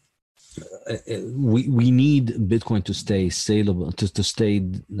we need Bitcoin to stay saleable, to stay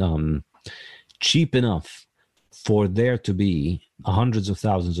cheap enough for there to be hundreds of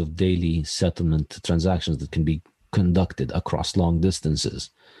thousands of daily settlement transactions that can be conducted across long distances.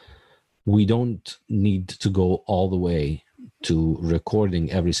 We don't need to go all the way to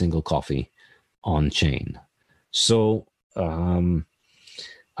recording every single coffee on chain. So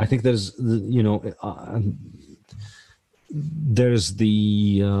I think there's the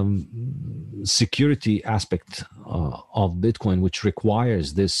security aspect of Bitcoin, which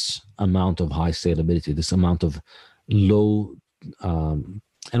requires this amount of high salability, this amount of low.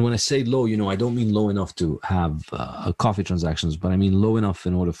 And when I say low, I don't mean low enough to have coffee transactions, but I mean low enough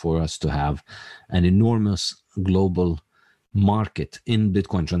in order for us to have an enormous global market in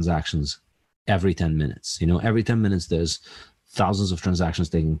Bitcoin transactions every 10 minutes. Every 10 minutes, there's thousands of transactions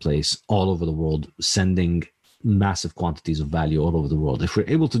taking place all over the world, sending massive quantities of value all over the world. If we're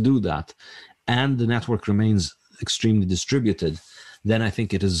able to do that and the network remains extremely distributed, then I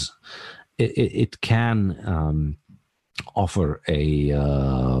think it can offer a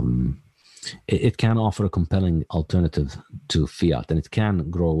it can offer a compelling alternative to fiat, and it can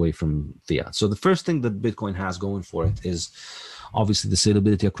grow away from fiat. So the first thing that Bitcoin has going for it is obviously the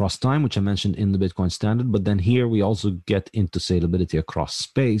salability across time, which I mentioned in the Bitcoin Standard. But then here we also get into salability across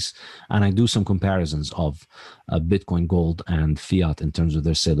space, and I do some comparisons of Bitcoin Gold and fiat in terms of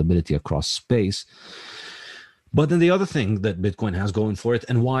their salability across space. But then the other thing that Bitcoin has going for it,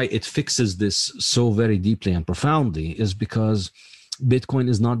 and why it fixes this so very deeply and profoundly, is because Bitcoin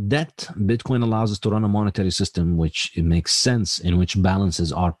is not debt. Bitcoin allows us to run a monetary system which it makes sense, in which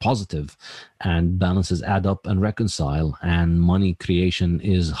balances are positive and balances add up and reconcile, and money creation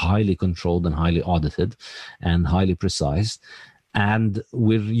is highly controlled and highly audited and highly precise. And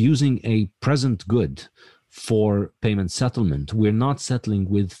we're using a present good for payment settlement. We're not settling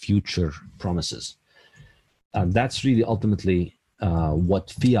with future promises. That's really ultimately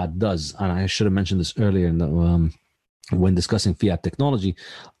what fiat does. And I should have mentioned this earlier in the when discussing fiat technology.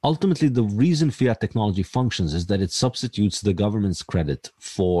 Ultimately, the reason fiat technology functions is that it substitutes the government's credit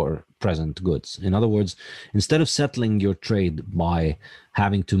for present goods. In other words, instead of settling your trade by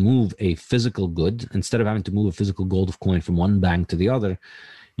having to move a physical good, instead of having to move a physical gold coin from one bank to the other,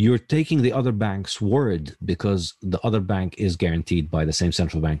 you're taking the other bank's word, because the other bank is guaranteed by the same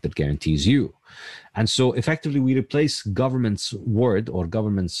central bank that guarantees you. And so effectively we replace government's word or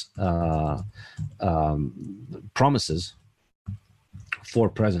government's promises for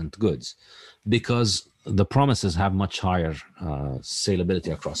present goods, because the promises have much higher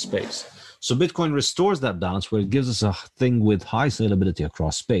salability across space. So Bitcoin restores that balance, where it gives us a thing with high salability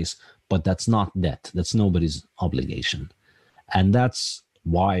across space, but that's not debt. That's nobody's obligation. And that's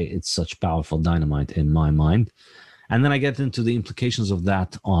why it's such powerful dynamite in my mind. And then I get into the implications of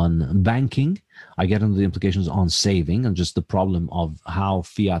that on banking. I get into the implications on saving, and just the problem of how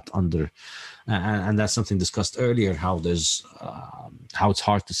fiat and that's something discussed earlier, how there's how it's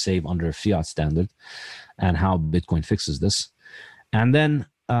hard to save under a fiat standard, and how Bitcoin fixes this. And then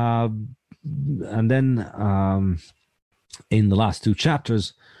in the last two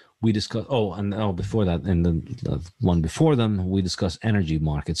chapters, we discuss, before that, in the one before them, we discuss energy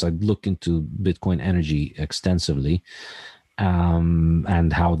markets. I look into Bitcoin energy extensively,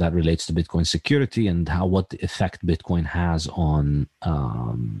 and how that relates to Bitcoin security, and what the effect Bitcoin has on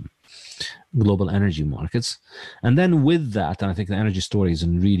global energy markets. And then with that, and I think the energy story is a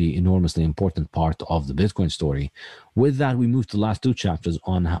really enormously important part of the Bitcoin story. With that, we move to the last two chapters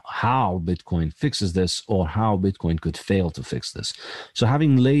on how Bitcoin fixes this, or how Bitcoin could fail to fix this. So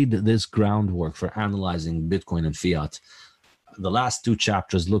having laid this groundwork for analyzing Bitcoin and fiat, the last two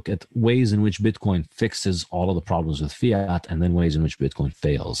chapters look at ways in which Bitcoin fixes all of the problems with fiat, and then ways in which Bitcoin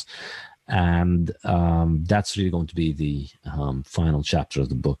fails. And that's really going to be the final chapter of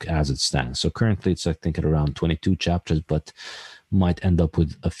the book as it stands. So currently it's, I think, at around 22 chapters, but might end up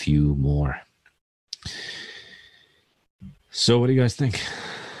with a few more. So what do you guys think?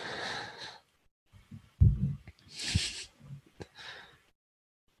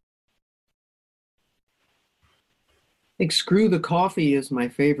 I think screw the coffee is my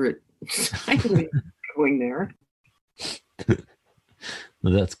favorite going there.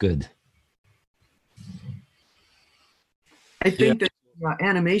 Well, that's good. I think that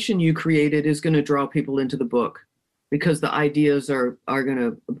animation you created is going to draw people into the book, because the ideas are going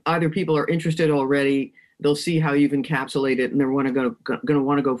to, either people are interested already, they'll see how you've encapsulated it, and they're going to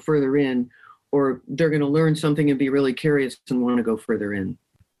want to go further in, or they're going to learn something and be really curious and want to go further in.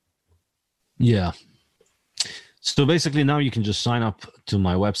 Yeah. So basically now you can just sign up to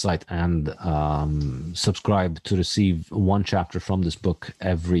my website and subscribe to receive one chapter from this book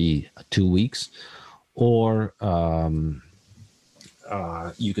every 2 weeks, or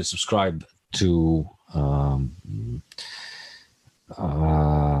you can subscribe to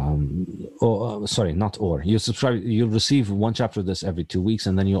you'll receive one chapter of this every 2 weeks,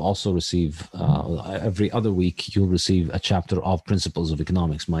 and then you'll also receive every other week you'll receive a chapter of Principles of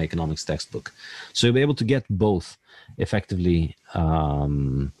Economics, my economics textbook. So you'll be able to get both effectively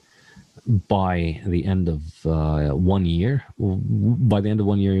by the end of 1 year. By the end of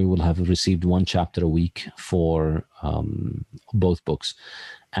 1 year, you will have received one chapter a week for both books.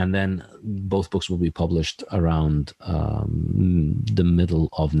 And then both books will be published around the middle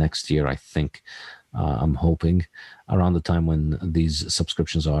of next year, I think. I'm hoping around the time when these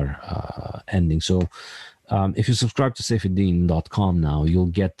subscriptions are ending. So if you subscribe to safeddin.com now, you'll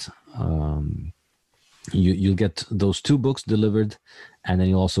get you'll get those two books delivered, and then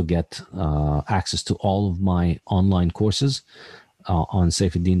you'll also get access to all of my online courses. on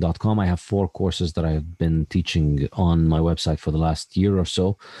saifuddin.com. I have 4 courses that I've been teaching on my website for the last year or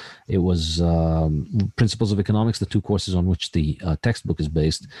so. It was Principles of Economics, the 2 courses on which the textbook is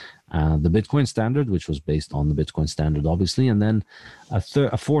based, the Bitcoin Standard, which was based on the Bitcoin Standard, obviously, and then a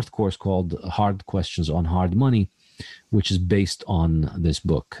 4th course called Hard Questions on Hard Money, which is based on this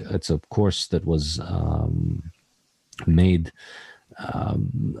book. It's a course that was made,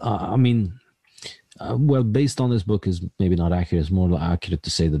 based on this book is maybe not accurate. It's more accurate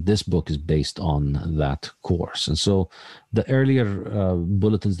to say that this book is based on that course. And so the earlier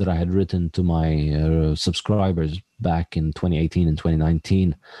bulletins that I had written to my subscribers back in 2018 and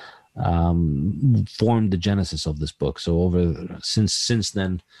 2019 formed the genesis of this book. So since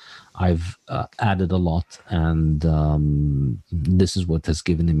then, I've added a lot, and this is what has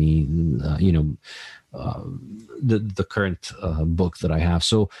given me, the current book that I have.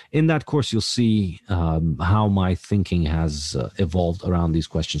 So in that course, you'll see how my thinking has evolved around these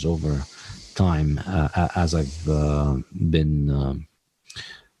questions over time as I've been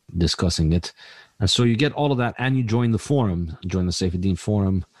discussing it. And so you get all of that, and you join the forum, join the Saifuddin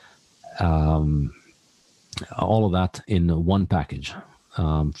forum, all of that in one package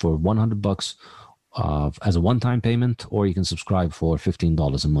for $100 as a one-time payment, or you can subscribe for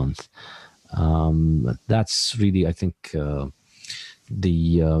 $15 a month. That's really, I think,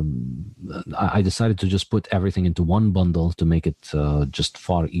 I decided to just put everything into one bundle to make it just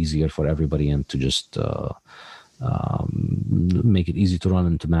far easier for everybody, and to just make it easy to run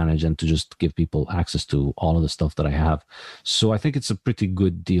and to manage, and to just give people access to all of the stuff that I have. So I think it's a pretty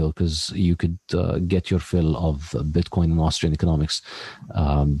good deal, because you could get your fill of Bitcoin and Austrian economics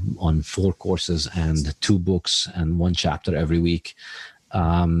on 4 courses and 2 books and 1 chapter every week.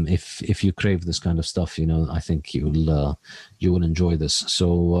 If you crave this kind of stuff, I think you will enjoy this.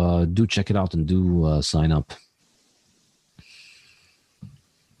 So do check it out, and do sign up.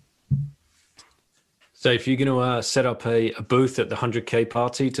 So if you're going to set up a booth at the 100K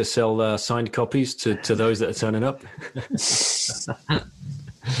party to sell signed copies to those that are turning up?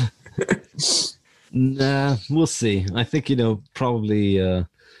 Nah, we'll see. I think, probably...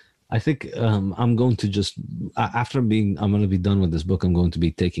 I think I'm going to just, I'm going to be done with this book. I'm going to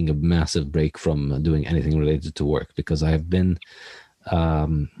be taking a massive break from doing anything related to work, because I've been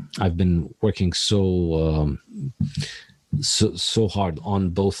working so hard on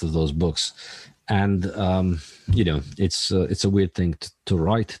both of those books. And, it's a weird thing to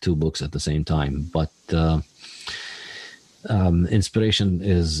write 2 books at the same time, but inspiration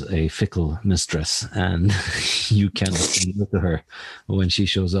is a fickle mistress, and you cannot say no to her when she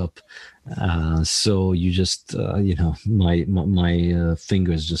shows up. So you just, my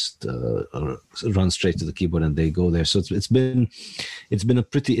fingers just run straight to the keyboard, and they go there. So it's been a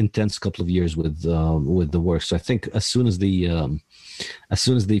pretty intense couple of years with the work. So I think as soon as the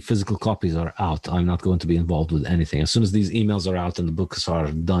physical copies are out, I'm not going to be involved with anything. As soon as these emails are out and the books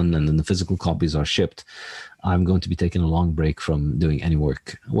are done and then the physical copies are shipped, I'm going to be taking a long break from doing any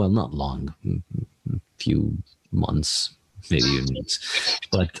work. Well, not long, a few months, maybe even months,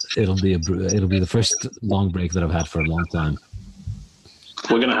 but it'll be the first long break that I've had for a long time.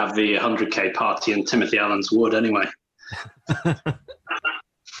 We're going to have the 100K party in Timothy Allen's Wood anyway.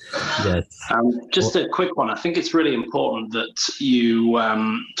 Yes. Just a quick one. I think it's really important that you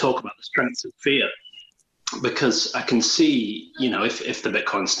talk about the strengths of fiat, because I can see, if the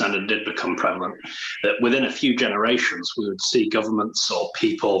Bitcoin Standard did become prevalent, that within a few generations we would see governments or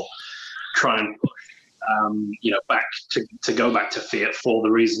people try and push, back to go back to fiat for the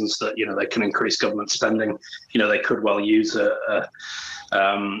reasons that they can increase government spending. They could well use a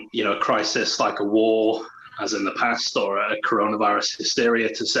crisis like a war, as in the past, or a coronavirus hysteria,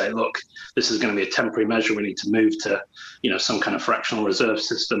 to say, look, this is going to be a temporary measure. We need to move to, some kind of fractional reserve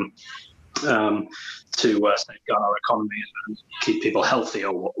system to safeguard our economy and keep people healthy,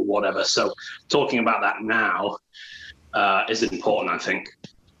 or whatever. So talking about that now is important, I think.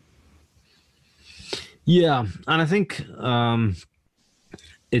 Yeah, and I think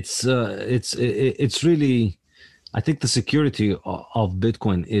it's really, I think the security of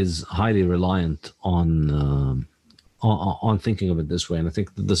Bitcoin is highly reliant on thinking of it this way, and I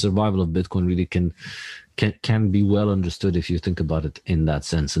think that the survival of Bitcoin really can be well understood if you think about it in that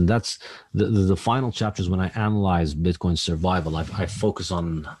sense. And that's the final chapters. When I analyze Bitcoin's survival, I focus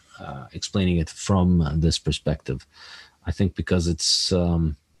on explaining it from this perspective. I think because it's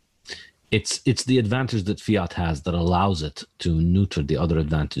the advantage that fiat has that allows it to neuter the other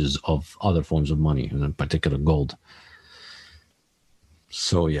advantages of other forms of money, and in particular gold.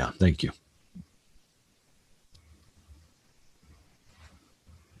 So yeah, thank you.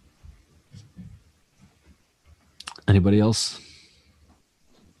 Anybody else?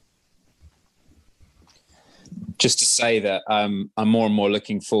 Just to say that I'm more and more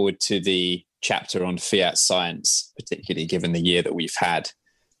looking forward to the chapter on fiat science, particularly given the year that we've had.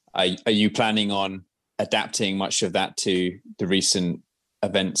 Are you planning on adapting much of that to the recent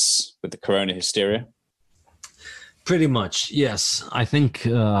events with the corona hysteria? Pretty much, yes. I think,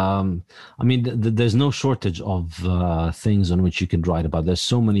 there's no shortage of things on which you can write about. There's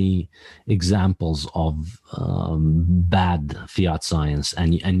so many examples of bad fiat science,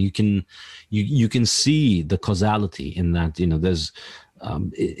 and you can see the causality in that. There's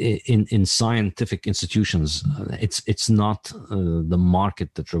in scientific institutions, it's not the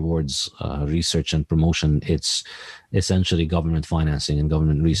market that rewards research and promotion. It's essentially government financing and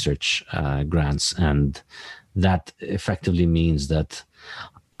government research grants, and that effectively means that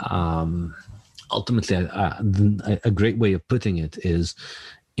ultimately a great way of putting it is,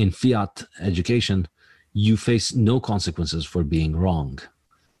 in fiat education, you face no consequences for being wrong.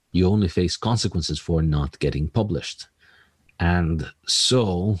 You only face consequences for not getting published. And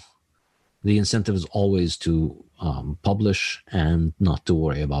so the incentive is always to publish and not to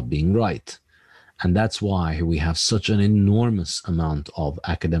worry about being right. And that's why we have such an enormous amount of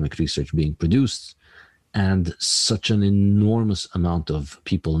academic research being produced, and such an enormous amount of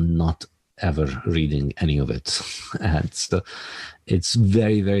people not ever reading any of it. And it's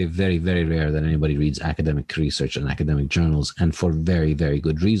very, very, very, very rare that anybody reads academic research and academic journals, and for very, very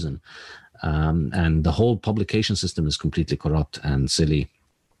good reason. And the whole publication system is completely corrupt and silly,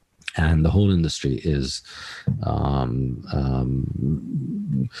 and the whole industry is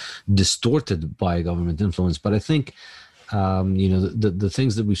distorted by government influence. But I think the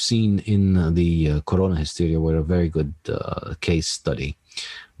things that we've seen in the corona hysteria were a very good case study.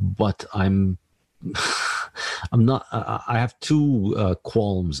 But I'm not. I have two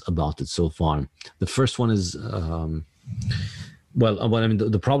qualms about it so far. The first one is, the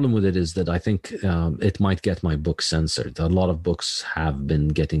problem with it is that I think it might get my book censored. A lot of books have been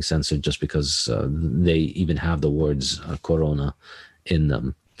getting censored just because they even have the words corona in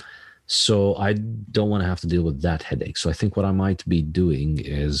them. So I don't want to have to deal with that headache. So I think what I might be doing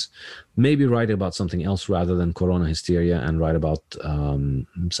is maybe write about something else rather than corona hysteria, and write about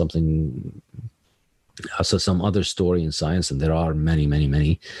some other story in science. And there are many, many,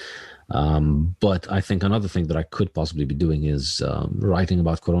 many. But I think another thing that I could possibly be doing is writing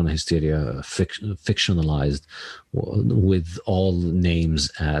about corona hysteria fictionalized with all names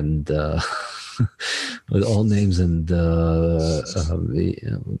and with all names and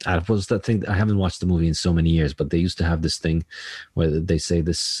was that thing? I haven't watched the movie in so many years, but they used to have this thing where they say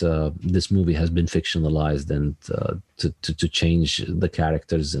this movie has been fictionalized, and to change the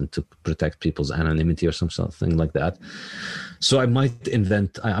characters and to protect people's anonymity or something like that. So I might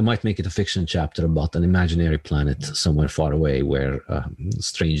make it a fiction chapter about an imaginary planet somewhere far away where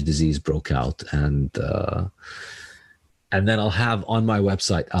strange disease broke out, and then I'll have on my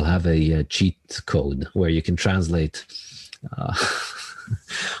website, I'll have a cheat code where you can translate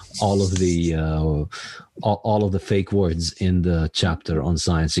all of the fake words in the chapter on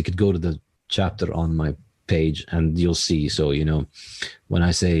science. You could go to the chapter on my page and you'll see. So, when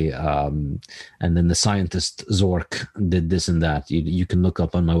I say, and then the scientist Zork did this and that, you can look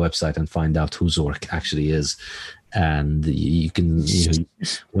up on my website and find out who Zork actually is. And you can,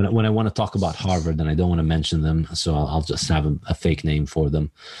 when I want to talk about Harvard, and I don't want to mention them, so I'll just have a fake name for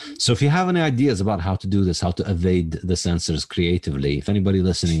them. So if you have any ideas about how to do this, how to evade the censors creatively, if anybody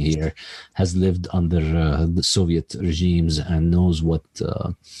listening here has lived under the Soviet regimes and knows what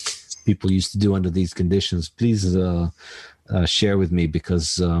people used to do under these conditions, please share with me,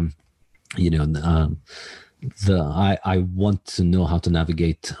 because I want to know how to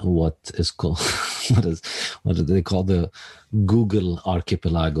navigate what is called what do they call the Google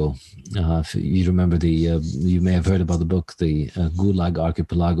archipelago. If you remember you may have heard about the book, the Gulag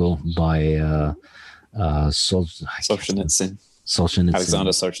Archipelago by Solzhenitsyn.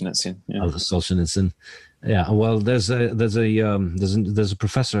 Alexander Solzhenitsyn. Yeah. Solzhenitsyn. Yeah, well, there's a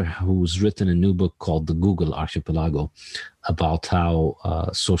professor who's written a new book called The Google Archipelago about how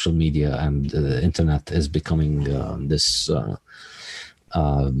social media and the internet is becoming this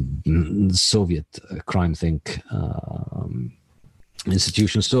Soviet crime think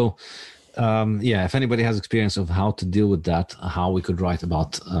institution. So, if anybody has experience of how to deal with that, how we could write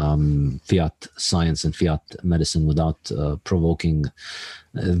about fiat science and fiat medicine without provoking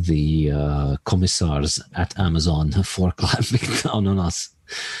the commissars at Amazon for clamping down on us,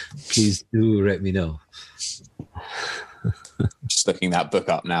 please do let me know. Just looking that book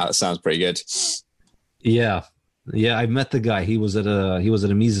up now. It sounds pretty good. Yeah. Yeah, I met the guy. He was at a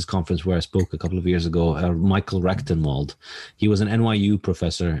Mises conference where I spoke a couple of years ago. Michael Rechtenwald. He was an NYU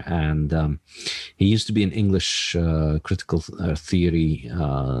professor, and he used to be an English critical theory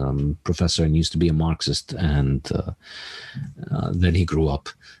professor, and used to be a Marxist. And then he grew up,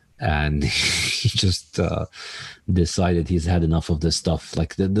 and he just decided he's had enough of this stuff.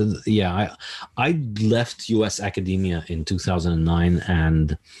 Like I left U.S. academia in 2009,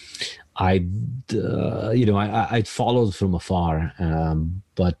 and I'd followed from afar,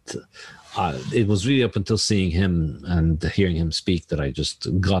 but it was really up until seeing him and hearing him speak that I just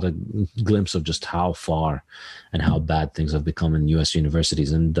got a glimpse of just how far and how bad things have become in U.S.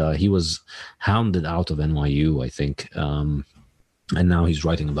 universities. And he was hounded out of NYU, I think, and now he's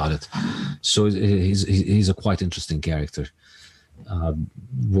writing about it. So he's a quite interesting character,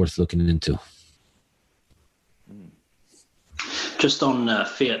 worth looking into. Just on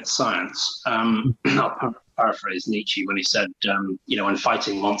Fiat Science, I'll paraphrase Nietzsche when he said, when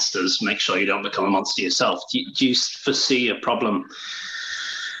fighting monsters, make sure you don't become a monster yourself. Do you foresee a problem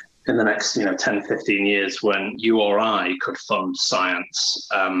in the next 10, 15 years when you or I could fund science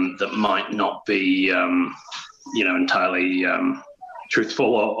that might not be, entirely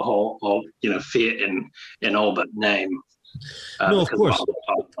truthful or Fiat in all but name? No, of course.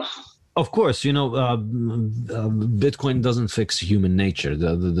 Of course, Bitcoin doesn't fix human nature.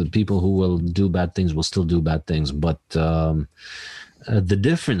 The people who will do bad things will still do bad things. But the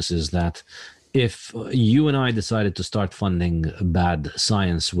difference is that if you and I decided to start funding bad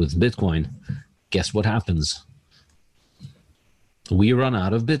science with Bitcoin, guess what happens? We run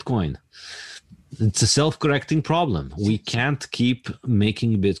out of Bitcoin. It's a self-correcting problem. We can't keep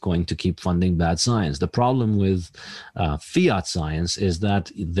making Bitcoin to keep funding bad science. The problem with fiat science is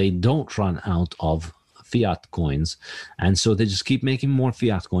that they don't run out of fiat coins, and so they just keep making more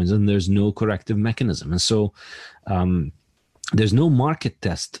fiat coins, and there's no corrective mechanism. And so there's no market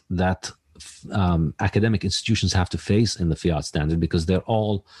test that academic institutions have to face in the fiat standard, because they're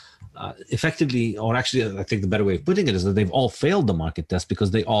all effectively, or actually, I think the better way of putting it is that they've all failed the market test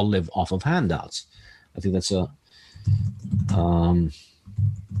because they all live off of handouts. I think that's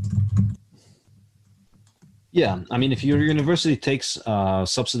if your university takes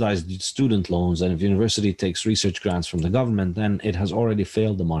subsidized student loans, and if university takes research grants from the government, then it has already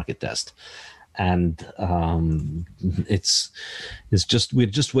failed the market test. And we're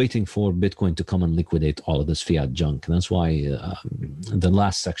just waiting for Bitcoin to come and liquidate all of this fiat junk. And that's why the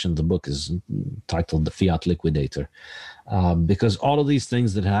last section of the book is titled The Fiat Liquidator, because all of these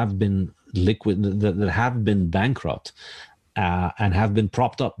things that have been that have been bankrupt and have been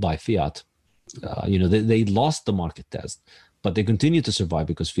propped up by fiat, they lost the market test, but they continue to survive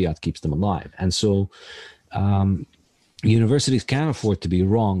because fiat keeps them alive. And so universities can't afford to be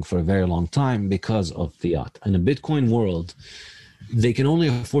wrong for a very long time because of fiat. In a Bitcoin world, they can only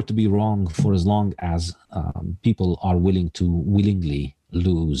afford to be wrong for as long as people are willing to willingly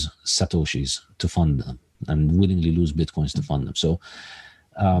lose Satoshis to fund them and willingly lose Bitcoins to fund them. So,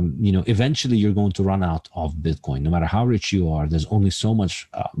 eventually you're going to run out of Bitcoin. No matter how rich you are, there's only so much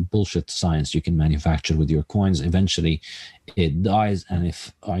bullshit science you can manufacture with your coins. Eventually it dies. And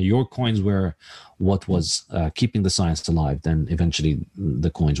if your coins were what was keeping the science alive, then eventually the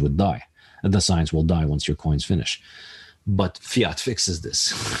coins would die. The science will die once your coins finish. But fiat fixes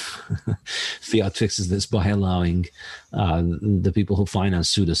this. Fiat fixes this by allowing the people who finance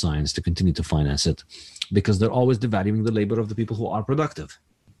pseudoscience to continue to finance it, because they're always devaluing the labor of the people who are productive.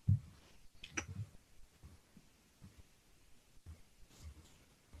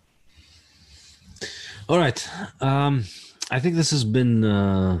 All right. I think this has been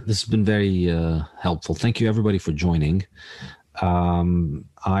very helpful. Thank you, everybody, for joining.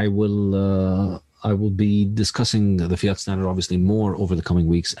 I will be discussing the Fiat Standard obviously more over the coming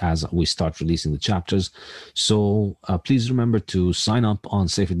weeks as we start releasing the chapters. So please remember to sign up on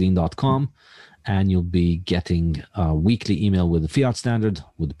saifedean.com, and you'll be getting a weekly email with the Fiat Standard,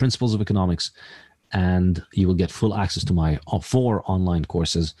 with the principles of economics, and you will get full access to my 4 online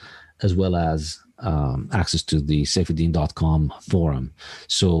courses, as well as access to the saifedean.com forum.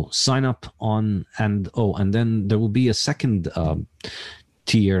 So sign up on, and then there will be a second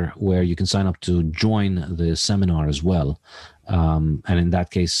tier where you can sign up to join the seminar as well. And in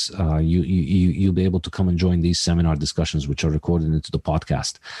that case, you'll be able to come and join these seminar discussions, which are recorded into the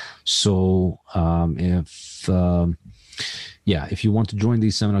podcast. So if you want to join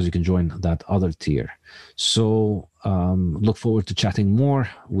these seminars, you can join that other tier. So look forward to chatting more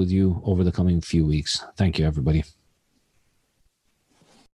with you over the coming few weeks. Thank you, everybody.